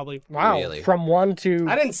list, probably. Wow. Really? From 1 to...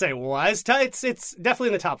 I didn't say was. It's definitely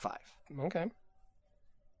in the top 5. Okay.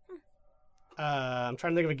 I'm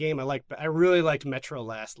trying to think of a game I like, but I really liked Metro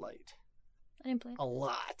Last Light I didn't play it. a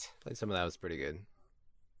lot. Played some of that, was pretty good.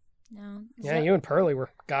 No. Yeah, you and Pearly were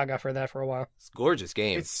gaga for that for a while. It's a gorgeous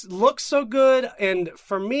game. It looks so good, and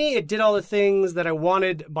for me, it did all the things that I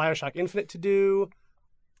wanted BioShock Infinite to do.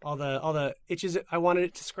 All the itches I wanted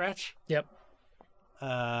it to scratch. Yep.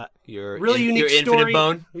 Your Really unique your story. Infinite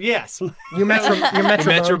Bone. Yes. Your Metro, your Metro,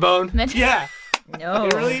 Metro Bone. Yeah. No.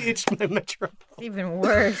 It really itched my Metro. It's even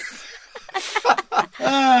worse.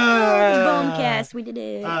 Bonecast, we did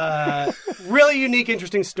it. Really unique,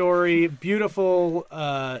 interesting story. Beautiful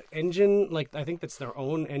engine. Like, I think that's their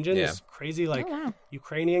own engine. Yeah. This crazy, like, Oh, wow.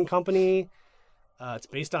 Ukrainian company. It's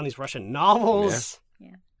based on these Russian novels.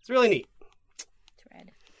 Yeah. It's really neat. It's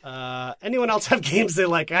rad. Anyone else have games they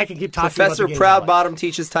like? I can keep talking Professor about the games I like. Proudbottom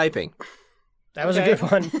teaches typing. That was Okay. a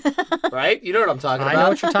good one. Right? You know what I'm talking I about. know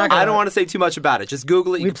what you're talking I about. don't want to say too much about it. Just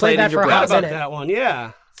Google it. You We can play played it in that your for a hot How browser. about minute. that one?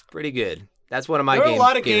 Yeah. It's pretty good. That's one of my There were games. a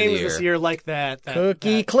lot of game games the this year. year like that.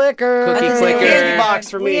 Cookie that clicker. Cookie That's clicker. Candy box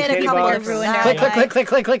for me. We had a Candy couple box. of ruined Yeah. our Click, click, life. click, click,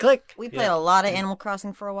 click, click, click. We played a lot of Animal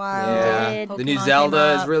Crossing for a while. Yeah. Did. The new Pokemon Zelda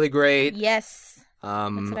came is up. really great. Yes.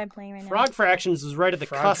 That's what I'm playing right now. Frog Fractions was right at the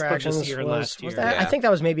Frog cusp of Fractions this year and last year. was that? Yeah. I think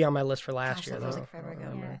that was maybe on my list for last Gosh, year, that feels though. like forever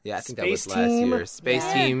ago. Yeah. Yeah, I think Space that was last Team? year. Space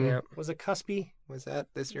Yeah. Team. Yeah. Was it cuspy? Was that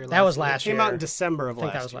this year? That was year? last Came year. out in December of I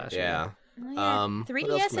think last that was year. last year. Yeah. Oh, yeah. What else 3DS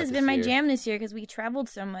came out has this been my year? jam this year because we traveled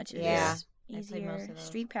so much. It's Yeah. I played most easier. of those.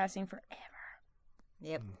 Street passing forever.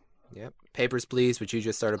 Yep. Yep. Papers, Please, which you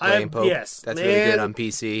just started I- playing, Pope. yes, That's really good man. on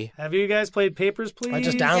PC. Have you guys played Papers, Please? I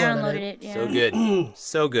just Downloaded it. it. Yeah. So good.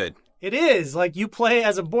 So good. It is. Like, you play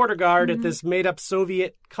as a border guard at this made-up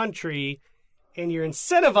Soviet country, and you're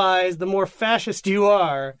incentivized the more fascist you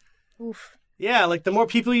are. Oof. Yeah, like, the more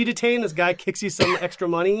people you detain, this guy kicks you some extra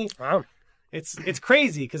money. Wow. It's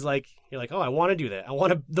crazy, because, like, you're like, oh, I want to do that. I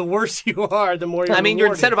want to... The worse you are, the more you're I mean, you're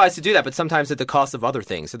rewarded. incentivized to do that, but sometimes at the cost of other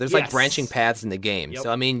things. So there's like Yes. branching paths in the game. Yep.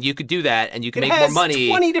 So I mean, you could do that, and you can It make has more money.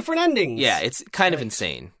 20 different endings. Yeah, it's kind of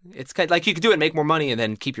insane. It's kind like you could do it, and make more money, and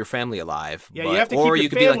then keep your family alive. Yeah, you have to keep or your you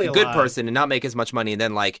could be like family a good alive. person and not make as much money, and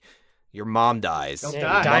then like your mom dies, They'll your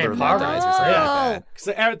die. Die in mother-in-law poverty. dies, or something Yeah. like that. Because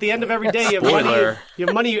at the end of every day, you have money. Spoiler. You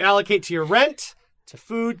have money you allocate to your rent, to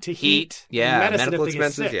food, to Heat, and yeah, medicine medical if they get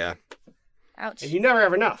expenses, sick. yeah. Ouch. And you never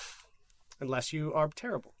have enough, unless you are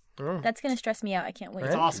terrible. That's gonna stress me out. I can't wait.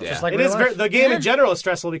 It's Right? awesome. Yeah. Just like It real is life. the game in general is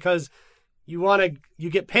stressful because you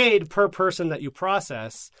get paid per person that you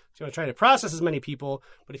process. So you want to try to process as many people,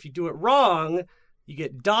 but if you do it wrong, you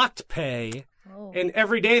get docked pay. Oh. And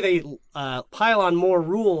every day they pile on more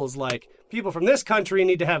rules, like people from this country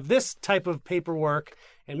need to have this type of paperwork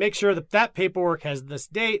and make sure that that paperwork has this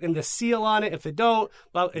date and this seal on it. If they don't,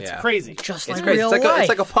 well, it's Yeah. crazy. Just It's like crazy. real It's like, life. it's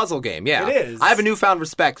like a puzzle game. Yeah, It is. I have a newfound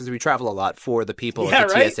respect because we travel a lot for the people Yeah, at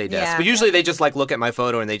the right? TSA desk. Yeah. But usually they just like look at my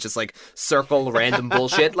photo and they just like circle random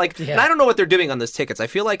bullshit. Like, Yeah. and I don't know what they're doing on those tickets. I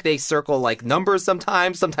feel like they circle like numbers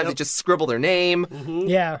sometimes. Sometimes they just scribble their name.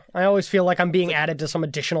 Yeah, I always feel like I'm being added to some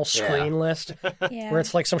additional screen list Yeah. where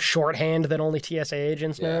it's like some shorthand that only TSA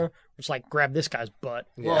agents know. It's like, grab this guy's butt.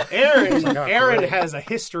 Well, Aaron, oh, Aaron great. has a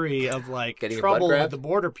history of like Getting your trouble butt with grabbed? the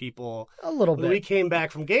border people. A little When we bit. came back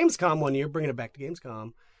from Gamescom one year, bringing it back to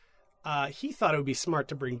Gamescom, he thought it would be smart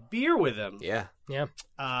to bring beer with him. Yeah, Yeah.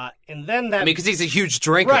 And then that, I mean, because he's a huge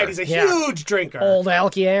drinker. right, he's a Yeah. huge drinker. Old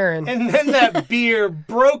Alky Aaron. And then that beer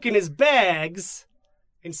broke in his bags,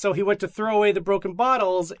 and so he went to throw away the broken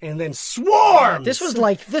bottles, and then swarms. This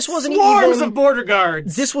wasn't swarms even. of border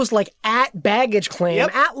guards. This was like at baggage claim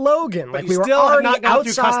Yep. at Logan. but Like you we were still have already not gone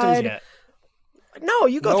through outside. customs yet. No,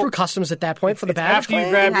 you go Nope. through customs at that point for the It's baggage after you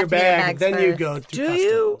claim. grab You your have to get your bag, bags then you first. go through Do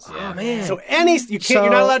you? customs. Oh man. So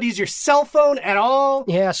you're not allowed to use your cell phone at all.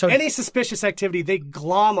 Yeah, so- any suspicious activity, they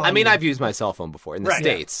glom on. I mean, you. I've used my cell phone before in the Right.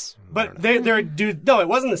 States. But there are dudes. No, it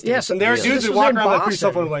wasn't the States. Yes, and there are yeah. dudes This who was walk in around like, put your cell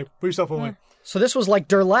Boston. phone away. Put your cell phone away. So this was like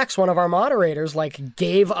Durlex, one of our moderators, like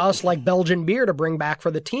gave us like Belgian beer to bring back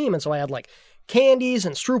for the team, and so I had like candies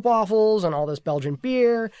and stroopwafels and all this Belgian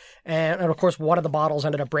beer, and of course one of the bottles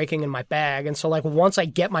ended up breaking in my bag, and so like once I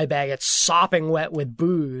get my bag, it's sopping wet with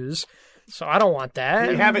booze, so I don't want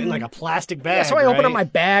that. You have it in like a plastic bag. Yeah, so I open up right? my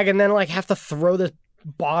bag and then like have to throw this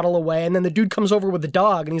bottle away, and then the dude comes over with the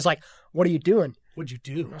dog, and he's like, "What are you doing?" What'd you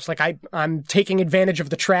do? I was like, I'm taking advantage of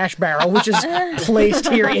the trash barrel, which is placed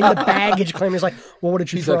here in the baggage claim. He's like, well, what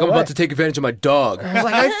did you He's throw like, I'm away? about to take advantage of my dog. I was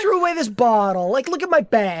like, I threw away this bottle. Like, look at my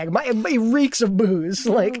bag. It reeks of booze.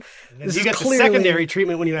 Like, this You is got clearly... the secondary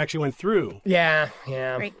treatment when you actually went through. Yeah.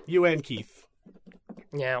 Right. You and Keith.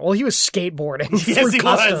 Yeah. Well, he was skateboarding Yes, through he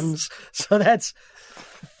customs. So that's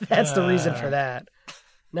the reason for that.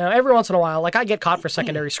 Now, every once in a while, like, I get caught for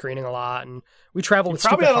secondary screening a lot, and we travel with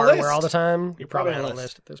probably stupid on a hardware list. all the time. You're probably on on a a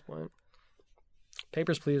list at this point.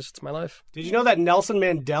 Papers, please. It's my life. Did you know that Nelson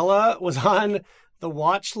Mandela was on the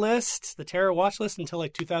watch list, the terror watch list, until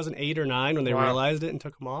like 2008 or 9 when they Wow. realized it and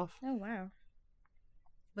took him off? Oh, wow.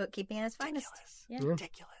 Bookkeeping at its finest. Yeah.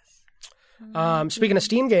 Ridiculous. Speaking of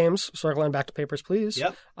Steam games, circling back to Papers, please.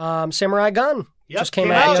 Yep. Samurai Gun Yep, just came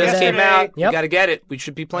came out. out the other Just day. came out. Yep. You got to get it. We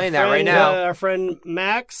should be playing that Friend, right now. Our friend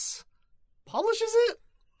Max publishes it.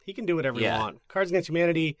 He can do whatever Yeah. he wants. Cards Against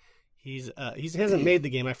Humanity. He hasn't made the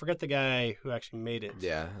game. I forget the guy who actually made it.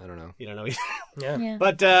 Yeah, I don't know. You don't know. Yeah. Yeah.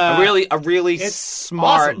 But A really it's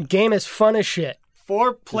smart. awesome. Game is fun as shit.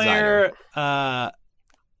 4-player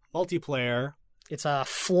multiplayer. It's a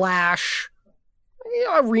Flash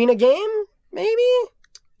arena game, maybe?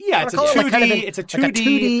 Yeah, it's a I'll call it 2D. like kind of it's a 2D. like a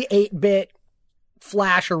 2D 8-bit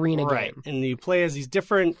Flash arena Right, game. and you play as these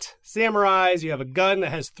different samurais. You have a gun that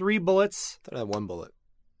has 3 bullets. I thought I had one bullet.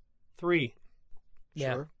 3.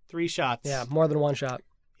 Yeah. Sure. 3 shots. Yeah, more than one shot.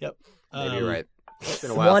 Yep. Maybe you're right. It's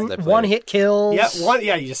been a while since I played One it. hit kills. Yeah,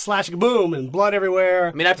 Yeah, you just slash boom and blood everywhere.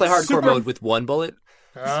 I mean, I play hardcore Super- mode with one bullet.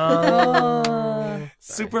 Oh.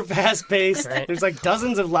 Super fast paced. Right. There's like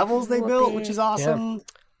dozens of levels they built, which is awesome.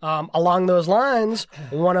 Along those lines,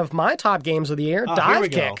 one of my top games of the year, Oh, here we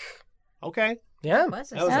Dive go. Kick. Okay. Yeah. Was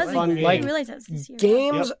That was a fun game. I didn't realize that was this year.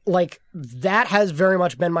 Games like that has very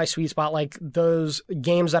much been my sweet spot. Like those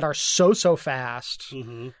games that are so fast,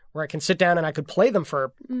 Mm-hmm. where I can sit down and I could play them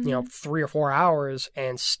for 3 or 4 hours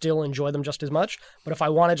and still enjoy them just as much. But if I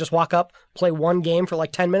want to just walk up, play one game for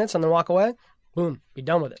like 10 minutes and then walk away, boom, be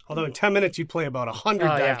done with it. Although in 10 minutes you'd play about 100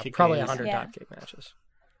 dive kick probably games. 100 Yeah. dive kick matches.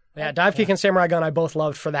 Yeah, Dive Kick and Samurai Gun I both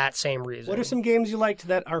loved for that same reason. What are some games you liked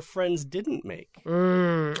that our friends didn't make?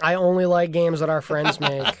 I only like games that our friends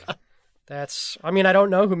make. I don't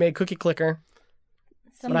know who made Cookie Clicker,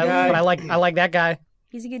 Some but guy. I like that guy.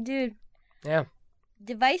 He's a good dude. Yeah,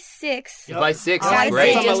 Device 6. Device 6 Oh, is I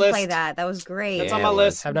great. That's on did my just list. play that. That was great. That's Yeah, on my it was.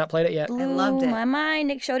 list. have not played it yet. Blew loved it. my mind.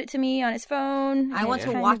 Nick showed it to me on his phone. I want to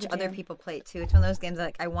Kind of watch a other jam. people play it too. It's one of those games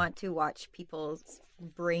that I want to watch people's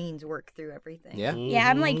brains work through everything. Yeah. Yeah,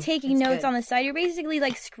 I'm like taking It's notes good. on the side. You're basically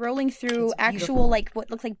like scrolling through It's actual beautiful. like what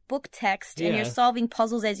looks like book text, and Yeah. you're solving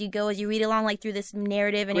puzzles as you go, as you read along like through this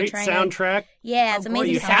narrative, and Great you're trying to. soundtrack. Yeah, it's Or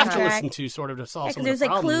amazing you have to soundtrack. listen to sort of to solve Yeah, some because of the there's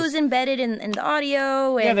like problems. clues embedded in the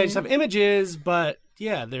audio. And Yeah, they just have images, but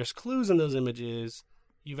yeah, there's clues in those images.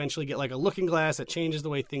 You eventually get like a looking glass that changes the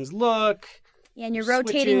way things look. Yeah, and you're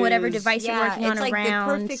rotating whatever switches. device you're Yeah, working it's on like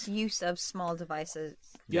around. the perfect use of small devices.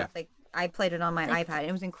 Yeah. Like I played it on my iPad. And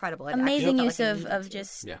it was incredible. It Amazing actually use felt like I of needed to.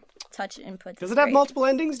 just Yeah. touch inputs. Does It's it have great. multiple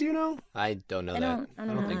endings? Do you know? I don't know I that. don't- I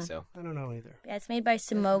don't know. think so. I don't know either. Yeah, it's made by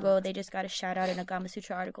Simogo. They just got a shout out in a Gama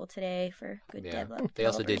Sutra article today for good Yeah. developers. They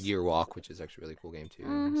also did Year Walk, which is actually a really cool game too.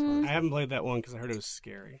 Mm-hmm. I haven't played that one because I heard it was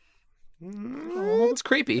scary. So, it's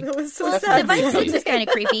creepy. It was so Well, sad. Device 6 is kind of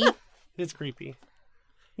creepy. It's creepy.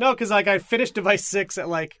 No, because like I finished Device 6 at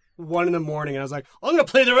like 1 in the morning, and I was like, I'm gonna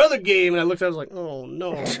play their other game, and I looked at it, I was like, oh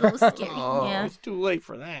no, A little scary. Yeah. it's too late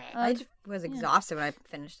for that. I just was exhausted when I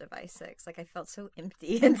finished Device 6. Like I felt so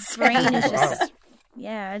empty and Brain sad. is just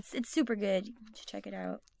yeah, it's super good. You should check it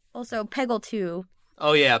out. Also, Peggle 2.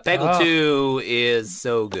 Oh yeah, Peggle 2 is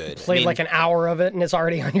so good. Played like an hour of it and it's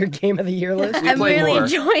already on your Game of the Year list. I'm played really more.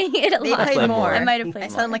 enjoying it a They lot. played Play more. more. I might have I played more.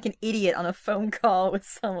 sounded like an idiot on a phone call with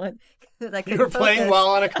someone. You were playing while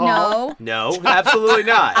on a call. No, No, absolutely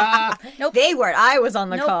not. They weren't. I was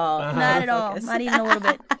on the Nope. call. not at all. Focus. Not even a little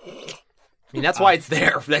bit. I mean, that's why it's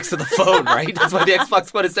there next to the phone, right? That's why the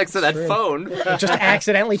Xbox One is next to that phone. It just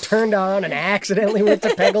accidentally turned on and accidentally went to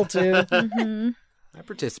Peggle 2. I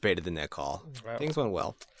participated in that call. Things went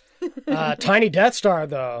well. Tiny Death Star,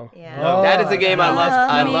 though. Yeah. Oh, That is a game I love.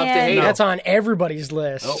 I love to man. hate. That's on everybody's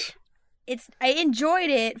list. Nope. I enjoyed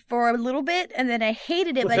it for a little bit, and then I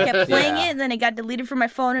hated it, but I kept playing Yeah. it, and then it got deleted from my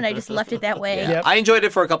phone, and I just left it that way. Yeah. Yep. I enjoyed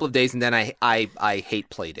it for a couple of days, and then I hate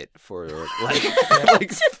played it for like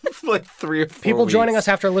like 3 or 4 People joining weeks. us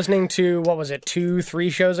after listening to, 2-3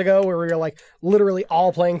 shows ago, where we were like literally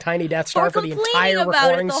all playing Tiny Death Star We're for the complaining entire about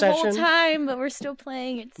recording it the session. whole time, but we're still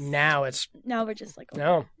playing. It's Now it's now we're just like,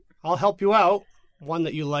 no. I'll help you out. One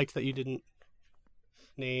that you liked that you didn't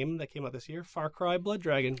name that came out this year, Far Cry Blood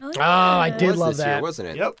Dragon. Oh, Oh, I It did was love this year, that. wasn't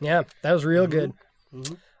it? Yep. Yeah, that was real good.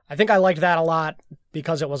 Mhm. I think I liked that a lot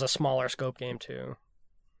because it was a smaller scope game too.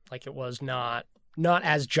 Like it was not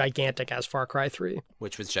as gigantic as Far Cry 3.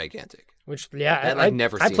 Which was gigantic. Which yeah, I've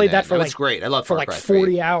never I seen played that for No, like it's great. I love for Far like Cry 40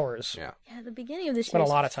 3. hours. Yeah. Yeah, the beginning of this Spent year a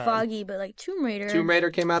lot was of time. foggy, but like Tomb Raider. Tomb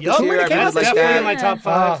Raider came out Yup, this year. I it came really out like definitely that. in my top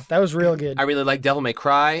 5. Oh, that was real good. I really like Devil May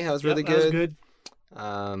Cry. That was really Yep, that was good. good.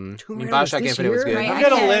 Tomb Raider Bioshock was this Infinite was year? good. Right, I've I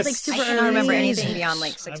got a can't- list. It's like I super can't remember early. anything beyond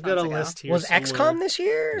like 6 I've months got a ago. list here. Was somewhere. XCOM this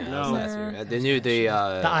year? Yeah, that No. was last year. The new The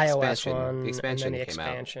iOS expansion. one, The expansion and then the came out.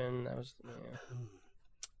 expansion. That was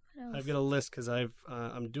I've got a list because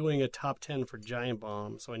I'm doing a top 10 for Giant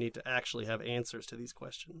Bomb, so I need to actually have answers to these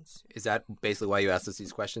questions. Is that basically why you asked us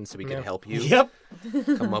these questions so we Yeah. can help you Yep.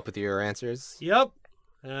 come up with your answers? Yep.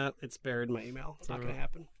 It's buried in my email. It's not going to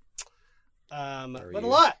happen. But a you?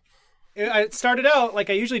 lot. It started out like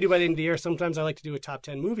I usually do by the end of the year. Sometimes I like to do a top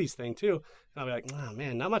 10 movies thing too. And I'll be like, oh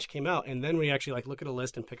man, not much came out. And then we actually like look at a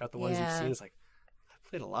list and pick out the ones you've Yeah. seen. It's like, I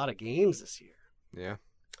played a lot of games this year. Yeah.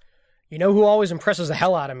 You know who always impresses the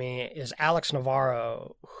hell out of me is Alex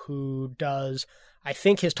Navarro, who does, I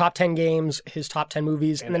think, his top 10 games, his top 10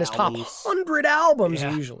 movies, and And then his top albums. 100 albums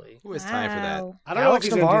Yeah. usually. Who has time for that? Wow. I don't know if Alex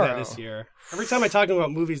he's going to do that Navarro. this year. Every time I talk to him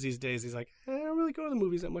about movies these days, he's like, I don't really go to the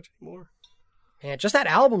movies that much anymore. Man, just that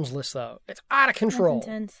albums list, though. It's out of That's control.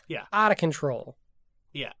 intense. Out of control.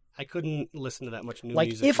 Yeah, I couldn't listen to that much new Like,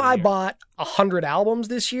 music. if in a I year. bought 100 albums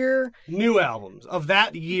this year, new albums of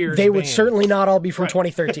that year, they would certainly not all be from Right.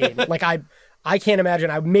 2013. Like, I can't imagine.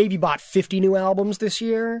 I maybe bought 50 new albums this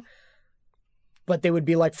year, but they would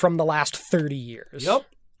be like from the last 30 years.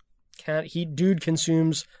 Yep. Dude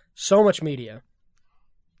consumes so much media.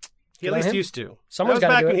 He Good at on least him. used to. Someone's that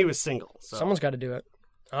was gotta back do when it. he was single. So. Someone's got to do it.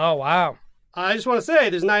 Oh, wow. I just want to say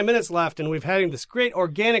there's 9 minutes left, and we've had this great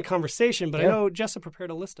organic conversation. But Yeah. I know Jessa prepared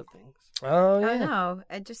a list of things. Oh, Oh yeah. no,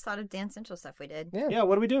 I just thought of Dance Central stuff we did. Yeah. Yeah,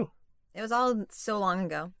 what do we do? It was all so long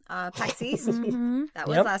ago. PAX East, Mm-hmm. that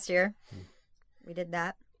was Yep. last year. We did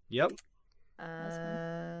that. Yep,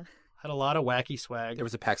 Uh, had a lot of wacky swag. There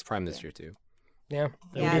was a PAX Prime this year, too. Yeah.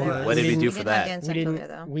 yeah, did- there was. what did we do We for did that? have Dance We Central didn't.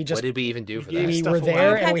 there, though. We just What did we even do for gave that? we stuff were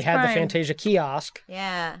there away. and we PAX had the Prime. Fantasia kiosk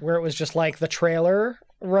Yeah. where it was just like the trailer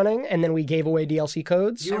running, and then we gave away DLC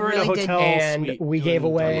codes, You I were in a really did- hotel and suite we doing gave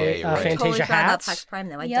away Yeah, you're right. Fantasia Totally forgot about hats, PAX Prime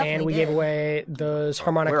though. I Yep. definitely and we did. gave away those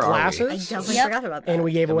harmonic Where are we? I glasses, definitely Yep. forgot about that. and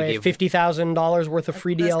we gave And we away gave- $50,000 worth of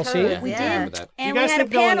free Those DLC. codes, We yeah. did. Remember that. Do And you we guys had a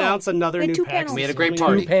think they'll panel. announce another We had new two PAX? panels. We had a great coming?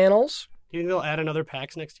 party. Two panels. Do you think they'll add another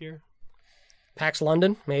PAX next year? PAX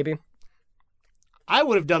London, maybe. I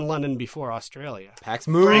would have done London before Australia. PAX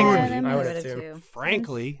Moon. Yeah, that I makes would I have would've too.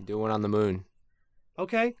 Frankly, Do one on the moon.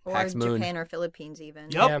 okay. Or PAX Moon. Japan or Philippines even.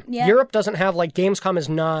 Yep. Yeah. Europe doesn't have like Gamescom is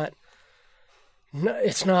not. No,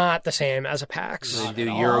 it's not the same as a PAX. They Not do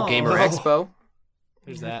at Euro all. Gamer No. Expo.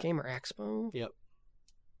 There's that. Gamer Expo. Yep.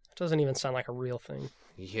 It doesn't even sound like a real thing.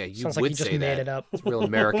 Yeah, you Sounds would like you just say made that. it up. It's a real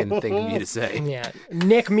American thing for you to say. Yeah.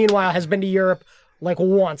 Nick, meanwhile, has been to Europe like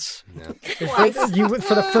once. No,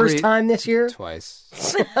 For the first Three. time this year. twice.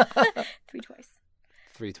 3 twice.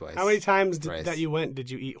 3 twice. How many times Thrice. that you went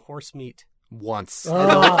did you eat horse meat? Once.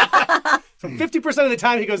 Oh, So 50% of the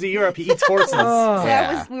time he goes to Europe, he eats horses. oh. So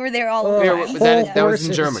Yeah. that was, we were there all Oh. over. That Whole was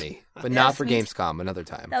in horses. Germany, but not Yes, for we- Gamescom. Another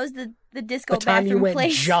time. That was the disco The time you bathroom went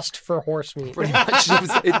place. just for horse meat. Pretty much.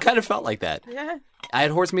 It kind of felt like that. Yeah. I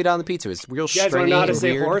had horse meat on the pizza. It was real You guys stringy know how to and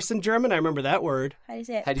say weird. horse in German? I remember that word. How do you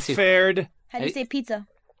say it? How do you say? Fared How do you say pizza?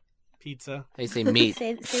 pizza. How do you say meat?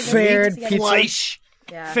 Say the Fared meat together. pizza. Fleisch.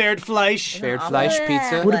 Yeah. Fared Fleisch. Fared Awful. Fleisch Yeah.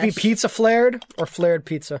 pizza. Would it be Flesh. pizza flared or flared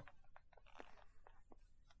pizza?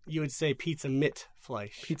 You would say pizza mit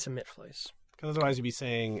Fleisch. Pizza mit fleisch. Because otherwise you'd be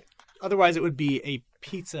saying, otherwise it would be a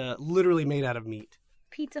pizza literally made out of meat.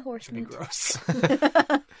 Pizza horse It'd be meat. gross.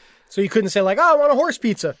 So you couldn't say like, oh, I want a horse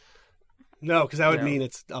pizza. No, because that would No. mean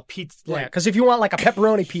it's a pizza. Yeah, Like, because if you want like a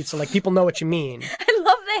pepperoni pizza, like people know what you mean. I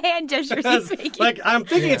love the hand gestures he's making. like I'm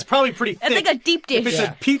thinking it's probably pretty thick. That's like a deep dish. If it's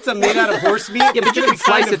Yeah. a pizza made out of horse meat, Yeah, but you can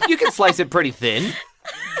slice it. You can slice it pretty thin.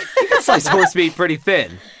 You can slice horse meat pretty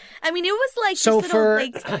thin. I mean, it was like So just for-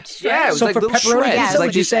 little, like, shreds. Yeah, it was So like for little pepperoni shreds. pizza, Like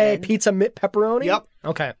would you these- say pizza mit pepperoni? Yep.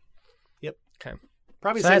 Okay. Yep. Okay.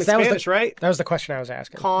 Probably So some in that was Spanish, right? That was the question I was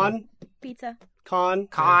asking. Con, Pizza. con,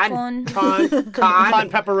 Con. con I'm trying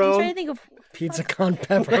pepperoni. to think of Pizza con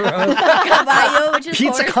pepperoni. caballo, which is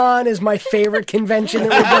Pizza horse. con is my favorite convention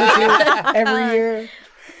that we go to every year.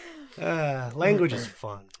 Language is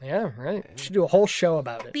fun. Yeah, right. We should do a whole show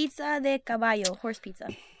about it. Pizza de caballo, horse pizza.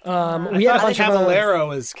 We I had a thought bunch of Cavallero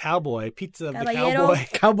was cowboy. Pizza of the Caballero. cowboy.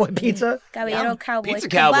 cowboy pizza. Caballero Cowboy. Pizza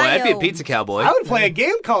Cowboy. I'd be a Caballo. Pizza Cowboy. I would play a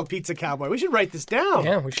game called Pizza Cowboy. We should write this down.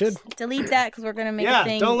 Yeah, we should. Delete that because we're gonna make Yeah, a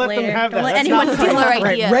thing don't let them later. have Don't that. let That's anyone not steal our Right,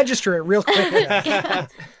 idea. register it real quick.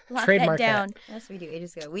 Lock Trademark that down. Yes, we do.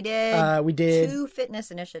 Ages ago. We did, We did. 2 fitness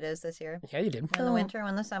initiatives this year. Yeah, you did. One in the winter, one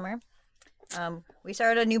in the summer. We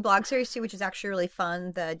started a new blog series too, which is actually really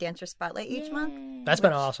fun. The Dancer Spotlight each month. That's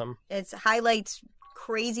been awesome. It highlights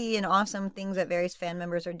crazy and awesome things that various fan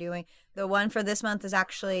members are doing. The one for this month is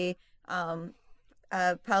actually Paulino,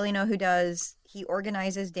 he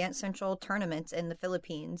organizes Dance Central tournaments in the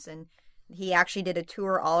Philippines, and he actually did a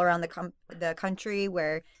tour all around the country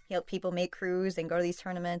where he helped people make crews and go to these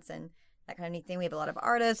tournaments and that kind of neat thing. We have a lot of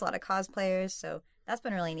artists, a lot of cosplayers, so that's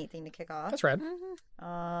been a really neat thing to kick off. That's right.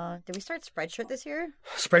 Did we start Spreadshirt this year?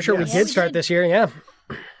 Spreadshirt we Yes. did start this year, yeah.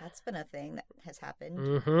 That's been a thing that has happened.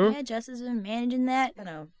 Mm-hmm. Yeah, Jess has been managing that. Been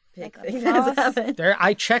a big Like a thing that has boss. happened. There,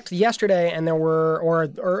 I checked yesterday, and there were, or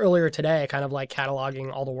earlier today, kind of like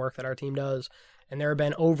cataloging all the work that our team does, and there have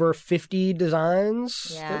been over 50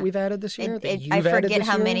 designs Yeah. that we've added this year. that you've I added forget this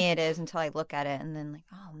how year. many it is until I look at it, and then like,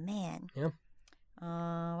 oh man. Yeah.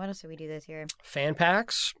 What else did we do this year? Fan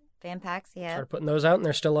packs. Fan packs, yeah. Started putting those out, and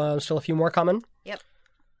there's still a few more coming.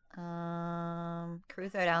 Crew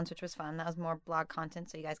throwdowns, which was fun. That was more blog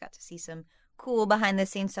content, so you guys got to see some cool behind the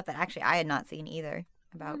scenes stuff that actually I had not seen either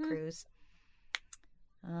about crews.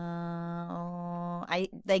 I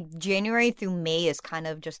like January through May is kind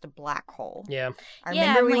of just a black hole. Yeah. I Yeah,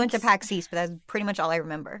 remember we like went to PAX East, but that's pretty much all I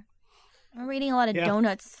remember. I'm reading a lot of Yeah.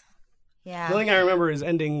 donuts. Yeah. The only thing I remember is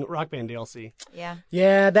ending Rock Band DLC. Yeah.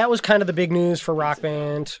 Yeah, that was kind of the big news for Rock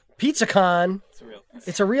Band. PizzaCon.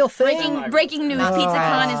 It's a real thing. Breaking news.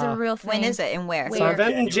 PizzaCon is a real thing. When is it and where? It's an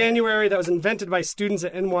event in January that was invented by students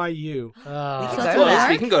at NYU. We Uh, could So go it's to a that. lark?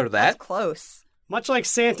 We can go to That's that. close. Much like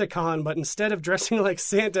SantaCon, but instead of dressing like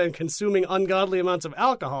Santa and consuming ungodly amounts of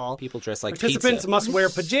alcohol, People dress like participants pizza. must wear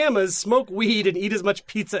pajamas, smoke weed, and eat as much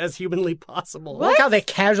pizza as humanly possible. I like how they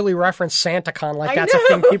casually reference SantaCon like that's a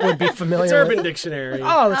thing people would be familiar It's with. Urban Dictionary.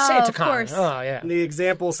 Oh, it's Oh, of SantaCon. course. Oh, yeah. And the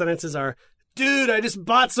example sentences are, "Dude, I just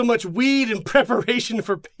bought so much weed in preparation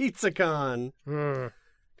for PizzaCon. That's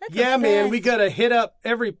Yeah, the man, we best. gotta hit up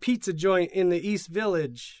every pizza joint in the East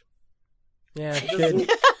Village." Yeah, Doesn't good.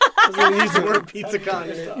 doesn't use the word PizzaCon in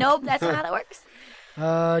it. Nope, that's not how that works.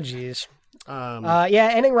 Jeez. Um, Yeah,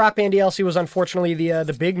 ending Rock Band DLC was unfortunately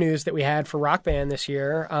the big news that we had for Rock Band this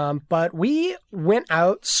year. But we went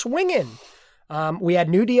out swinging. We had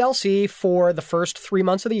new DLC for the first 3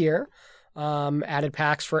 months of the year. Added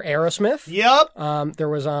packs for Aerosmith. Yep. There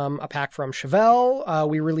was a pack from Chevelle.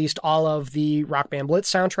 We released all of the Rock Band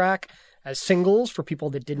Blitz soundtrack as singles for people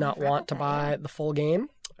that did not want to buy the full game.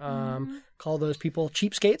 Call those people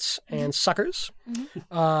cheapskates and suckers.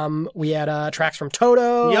 We had tracks from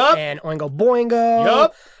Toto Yup. and Oingo Boingo.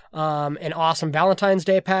 Yup. An awesome Valentine's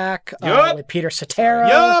Day pack Yup. with Peter Cetera,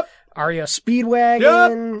 Yup. Ario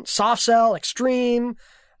Speedwagon, Soft Cell, Extreme.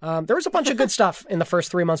 There was a bunch of good stuff in the first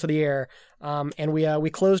 3 months of the year. And we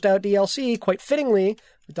closed out DLC quite fittingly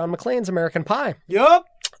with Don McLean's American Pie. Yep.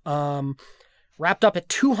 Wrapped up at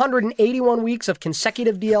 281 weeks of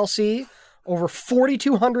consecutive DLC, over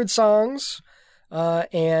 4,200 songs,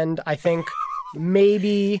 and I think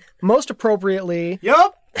maybe most appropriately,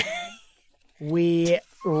 Yep. we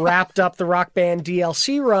wrapped up the Rock Band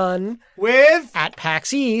DLC run With. at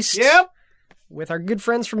PAX East Yep. with our good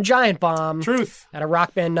friends from Giant Bomb Truth. at a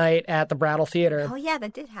Rock Band night at the Brattle Theater. Oh yeah,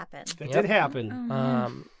 that did happen. That did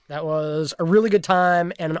happen. That was a really good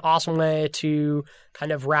time and an awesome way to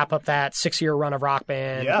kind of wrap up that 6-year run of Rock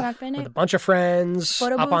Band. Yeah. Rock Band With a Night. bunch of friends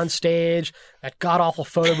Photo up booth? on stage, that god-awful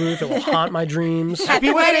photo booth that will haunt my dreams.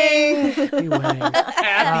 Happy wedding. Happy wedding.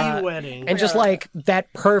 Happy wedding. And just like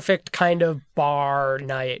that perfect kind of bar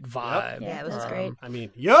night vibe. Yeah, it was That's great. I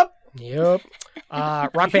mean, yup. Yep.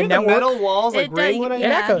 Rock Hear Band the Network. metal walls like It ring does- when I It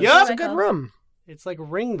Yeah. echoes. Yup. It's a good room. It's like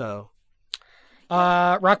ring though.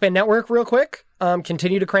 Rock Band Network, real quick.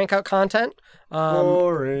 Continue to crank out content.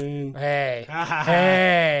 Boring. Hey.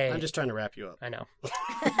 Hey. I'm just trying to wrap you up. I know.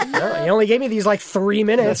 No, you only gave me these like 3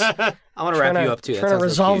 minutes. I want to wrap you up too. That Trying to sounds so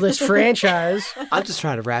resolve cute. this franchise. I'm just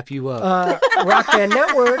trying to wrap you up. Rock Band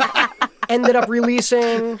Network ended up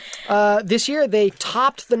releasing this year. They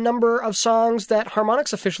topped the number of songs that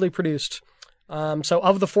Harmonix officially produced. So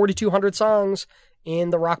of the 4,200 songs in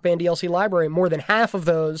the Rock Band DLC library, more than half of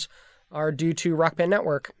those are due to Rock Band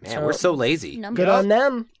Network. Man, we're so lazy. Numbers. good on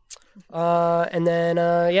them. And then,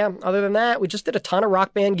 other than that, we just did a ton of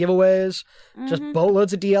Rock Band giveaways, just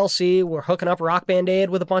boatloads of DLC. We're hooking up Rock Band Aid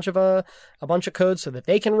with a bunch of codes so that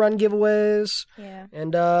they can run giveaways. Yeah.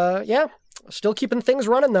 And Still keeping things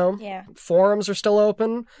running, though. Yeah. Forums are still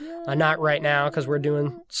open. Not right now because we're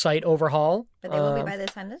doing site overhaul. But they will be by the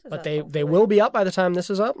time this is But up. they hopefully. will be up by the time this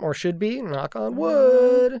is up, or should be. Knock on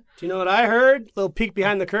wood. Do you know what I heard? Little peek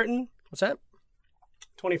behind the curtain. What's that?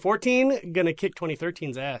 2014 gonna kick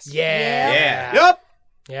 2013's ass. Yeah. Yep.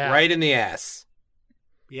 Yeah. Right in the ass.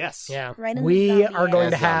 Yes. Yeah. Right in the We zombie are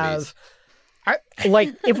going to ass. have,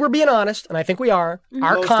 like, if we're being honest, and I think we are,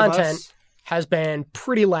 our Most of content us. has been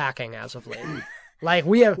pretty lacking as of late. Like,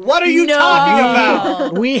 we have. What are you No. talking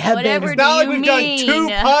about? We have Whatever been It's not like do we've you done 2 mean?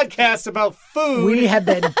 podcasts about food. we have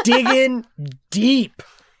been digging deep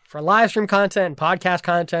for live stream content, podcast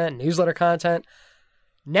content, newsletter content.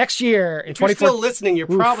 Next year in if you're still 2014, listening, you're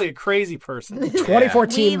probably a crazy person.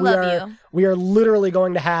 2014 We love you. we are literally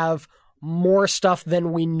going to have more stuff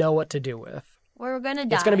than we know what to do with. We're gonna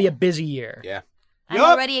die. It's going to be a busy year. Yeah. I'm Yup.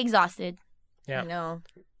 already exhausted. Yeah. I know.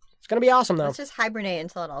 It's going to be awesome though. Let's just hibernate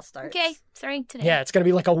until it all starts. Okay, starting today. Yeah, it's going to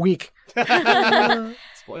be like a week.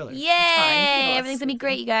 Spoiler. Yay! Everything's gonna be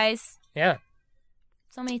great, you guys. Yeah.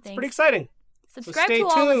 So many things. Pretty exciting. Subscribe stay to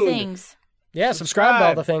all the tuned. things. Yeah, subscribe to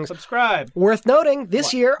all the things. Subscribe. Worth noting,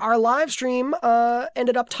 this year our live stream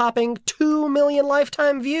ended up topping 2 million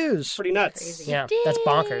lifetime views. Pretty nuts. Crazy. Yeah, that's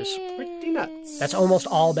bonkers. Pretty nuts. That's almost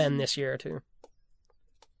all been this year too.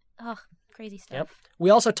 Ugh, crazy stuff. Yep. We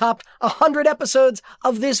also topped 100 episodes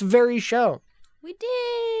of this very show. We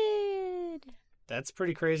did. That's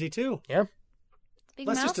pretty crazy too. Yeah. Big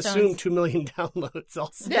Let's milestones. just assume 2 million downloads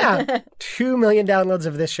also. Yeah. 2 million downloads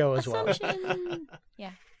of this show as well. Assumption.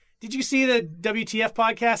 Yeah. Did you see the WTF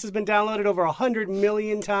podcast has been downloaded over 100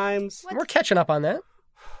 million times? We're catching up on that,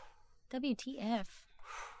 WTF?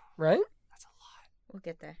 right? We'll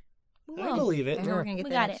get there. I Whoa. believe I it. know we're going to get We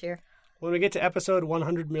there got next it. year. When we get to episode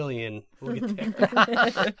 100 million, we'll get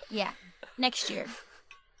there. Yeah. Next year.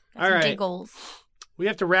 Got All some right. big goals. We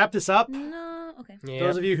have to wrap this up. No. Okay. Yeah.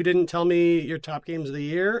 Those of you who didn't tell me your top games of the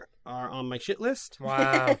year are on my shit list.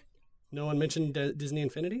 Wow. No one mentioned Disney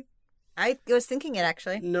Infinity. I was thinking it,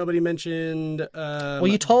 actually. Nobody mentioned. Well,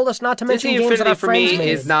 you told us not to mention Disney games that Infinity our for friends me made.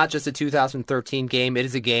 is not just a 2013 game. It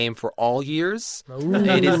is a game for all years. Ooh.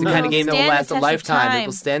 It is the kind It'll of game that will stand the last test a of lifetime. It time.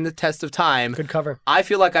 will stand the test of time. Good cover. I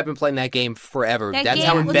feel like I've been playing that game forever. That That's game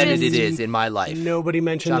how will embedded just- it is in my life. Nobody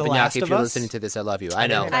mentioned John The Last Vignacci, of if you're Us. listening to this, I love you. I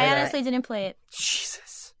know. I honestly didn't play it.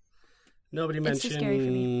 Jesus. Nobody It's too scary for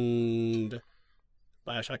mentioned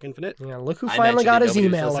Bioshock Infinite. Yeah, look who I finally mentioned got it, his nobody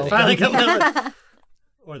was email. listening. open. Finally got my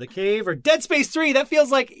or The Cave or Dead Space 3. That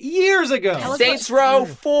feels like years ago. That was Saints Row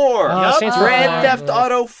 4. Oh, Saints Row Grand 4. Theft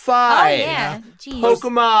Auto Oh 5. yeah. Jeez.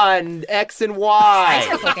 Pokemon X and I Y.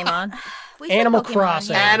 said Pokemon. We said Animal Pokemon,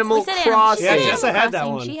 Crossing. yeah. Animal We said Crossing. Yeah, She said Jessa Animal had that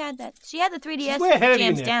Crossing. one. She had that. She had the 3DS way ahead of you,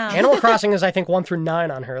 jams Nick. down. Animal Crossing is, I think, 1 through 9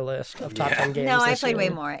 on her list of top 10 games. No, I this played way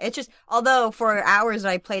year. more. It's just, although for hours that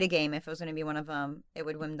I played a game, if it was going to be one of them, it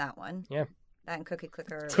would win that one. Yeah. That and Cookie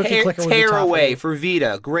Clicker. Cookie Clicker would be top Tearaway for for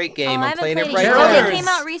Vita. Great game. Oh, I I'm haven't playing played it it right yet. now. Brothers. It came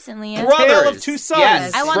out recently. Yeah. Tale Brothers. of Two Sons.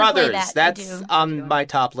 Yes, I wanna play Brothers. that, I That's do. on my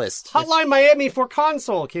top list. Hotline Miami for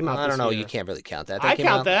console came out I don't this know. year. You can't really count that. I came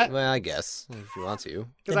count out, that. Well, I guess if you want to.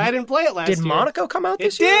 Because I didn't play it last Did year. Monaco come out It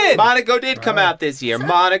this year? did. Monaco did come out this year.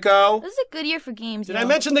 Monaco. This is a good year for games. Did yo. I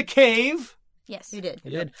mention The Cave? Yes. You did.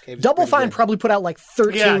 It did. Cave's Double pretty Fine good. probably put out like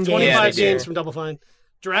 13 Yeah, games. 25 Yeah, they games did. from Double Fine.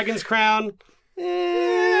 Dragon's Crown.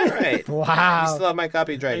 Right. You Wow. still have my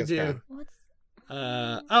copy of I Dragon's do. Crown.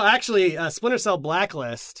 What's Actually, Splinter Cell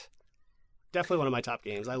Blacklist. Definitely one of my top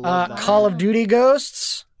games. I love that. Call of Duty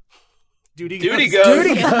Ghosts. Duty Duty Ghost. Ghost.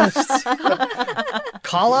 Duty Ghosts.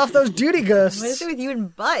 Call off those Duty Ghosts. What is it with you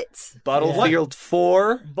and butts? Battlefield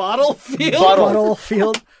 4. Battlefield.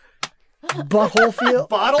 Battlefield. Butthole Field.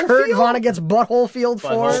 Battlefield? Kurt Vonnegut's Butthole Field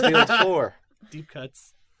 4. Battlefield 4. Deep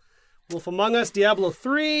cuts. Wolf Among Us, Diablo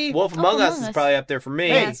 3. Wolf Among Among Us is Us. probably up there for me.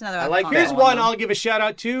 Hey, that's another I like one. that Here's one I'll give a shout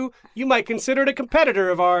out to. You might consider it a competitor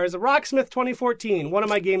of ours, Rocksmith 2014. One of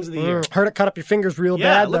my games of the year. Heard it cut up your fingers real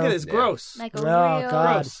Yeah, bad, look though. at it. It's gross. like a Oh, real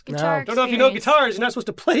God. guitar No. Don't know if you know experience. guitars. You're not supposed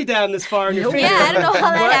to play down this far in your finger. Yeah, I don't know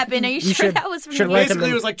how that But happened. Are you sure should- that was from should the write game? them Basically,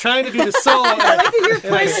 in. it was like trying to do the solo, and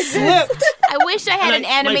I slipped. I wish I had And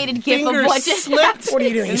an I- my animated gif of finger what just slipped. happened. What are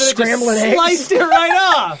you doing? And then it Scrambling just eggs? sliced it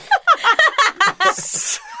right off.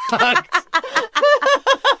 Sucked.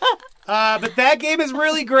 But that game is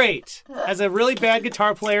really great. As a really bad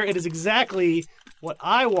guitar player, it is exactly what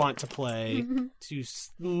I want to play to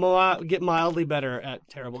get mildly better at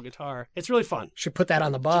terrible guitar. It's really fun. Should put that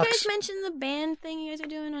on the You box. guys mentioned the band thing you guys are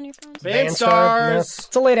doing on your phones? Band No, Stars.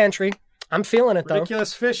 it's a late entry. I'm feeling it, though.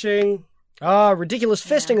 Ridiculous Fishing. Oh, Ridiculous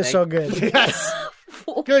Fisting is so good. Yes.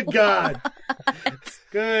 Good God.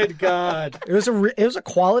 Good God. It was a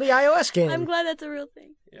quality iOS game. I'm glad that's a real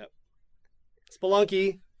thing.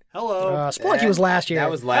 Spelunky. Hello. Spelunky was last year.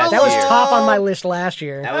 That was last That was year. top on my list last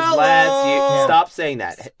year. That was Hello. last year. Yeah. Stop saying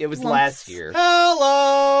that. It was last year.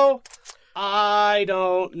 Hello. I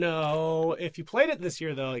don't know. If you played it this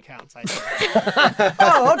year, though, it counts. I think.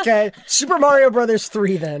 Oh, okay. Super Mario Brothers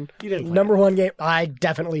 3 then. You didn't play Number one game. I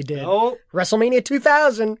definitely did. Oh, WrestleMania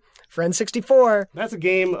 2000 for N64. that's a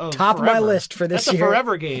game of Top of forever. my list for this That's year. a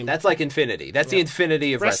forever game. That's like Infinity. That's the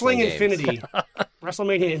Infinity of Wrestling wrestling games. Infinity.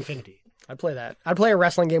 WrestleMania Infinity. I'd play that. I'd play a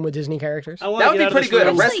wrestling game with Disney characters. I wanna That would get be out of pretty this good.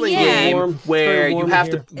 A room. wrestling Actually, yeah. game Warm. where Very you warm have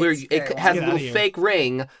in to, here. where It's it very has a warm. Get little outta here. fake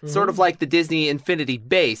ring, sort of like the Disney Infinity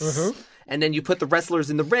base, and then you put the wrestlers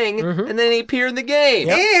in the ring, and then they appear in the game.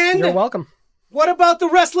 And You're welcome. what about the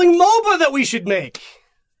wrestling MOBA that we should make?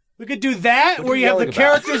 We could do that, What are where you you have the yelling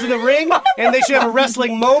about? characters in the ring, and they should have a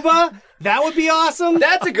wrestling MOBA. That would be awesome.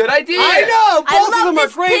 That's a good idea. I know. I Both love of them are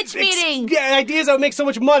this great pitch meeting. ideas that would make so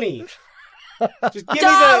much money. Just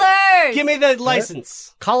Dollars! give me the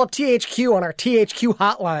license. Call up THQ on our THQ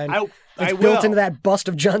hotline. I It's built will. into that bust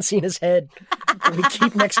of John Cena's head that we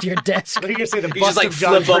keep next to your desk. What are you gonna say? The You bust just like of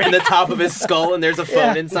John flip open Drake? the top of his skull and there's a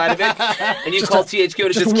phone inside of it. And you call THQ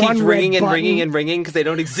and it just just keeps one red ringing and button. ringing and ringing because they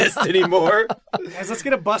don't exist anymore. Guys, let's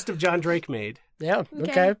get a bust of John Drake made. Yeah,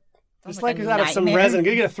 Okay. okay. Just like like a out of some nightmare. resin.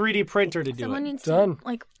 Gonna get a 3D printer to do Someone it. needs Done. to,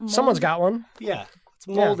 like, mold. Someone's got one. Yeah. Let's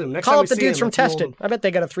mold Yeah. him. Next Call time up we the see dudes him, from let's mold Tested. him. I bet they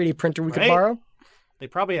got a 3D printer we could Right? borrow. They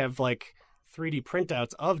probably have like 3D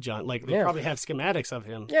printouts of John. Like they Yeah. probably have schematics of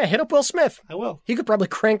him. Yeah, hit up Will Smith. I will. He could probably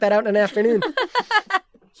crank that out in an afternoon.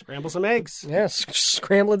 Scramble some eggs. Yeah,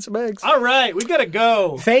 scrambling some eggs. All right, we gotta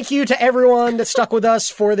go. Thank you to everyone that stuck with us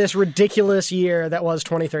for this ridiculous year that was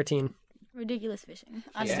 2013. Ridiculous fishing.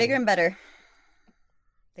 On to bigger and better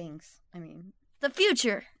things. I mean, The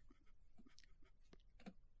future.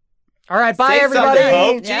 All right, bye, Say everybody. something,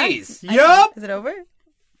 Hope. Yeah. Jeez. Yup. is it over?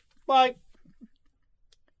 Bye.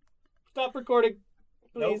 Stop recording.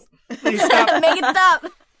 Please. Nope. Please stop. Make it stop.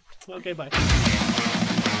 Okay, bye.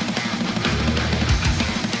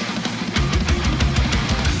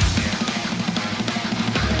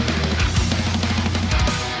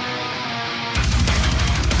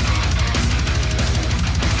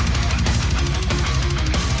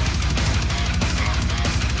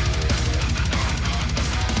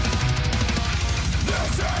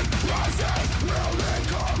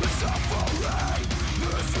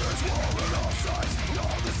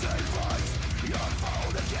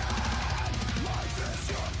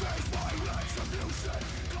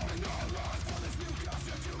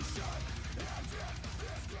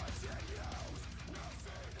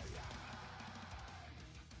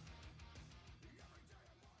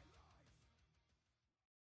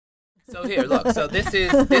 So here, look. So this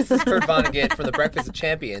is Kurt Vonnegut from the Breakfast of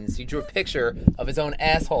Champions. He drew a picture of his own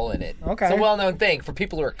asshole in it. Okay. It's a well-known thing for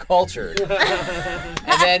people who are cultured.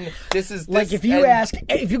 And then this is Like if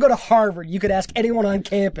you go to Harvard, you could ask anyone on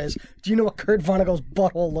campus, do you know what Kurt Vonnegut's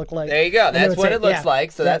butthole looked like? There you go. And they That's would what say, it looks yeah.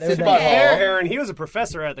 like. So Yeah, that's his they would know. Fair, butthole. Aaron. He was a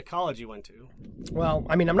professor at the college you went to. Well,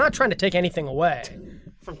 I mean, I'm not trying to take anything away.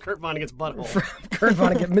 From Kurt Vonnegut's butthole. Kurt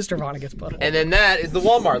Vonnegut, Mr. Vonnegut's butthole. And then that is the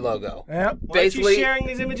Walmart logo. Yeah. Why aren't Basically, you sharing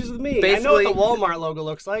these images with me? I know basically- what the Walmart logo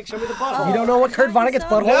looks like. Show me the butthole. You don't know what Kurt Vonnegut's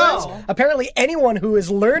butthole No. is? Apparently, anyone who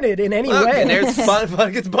is learned in any look, way. and there's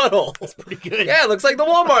Vonnegut's butthole. Pretty good. Yeah, it looks like the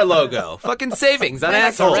Walmart logo. Fucking savings on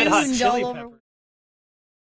assholes. Red Hot All Chili over. Pepper.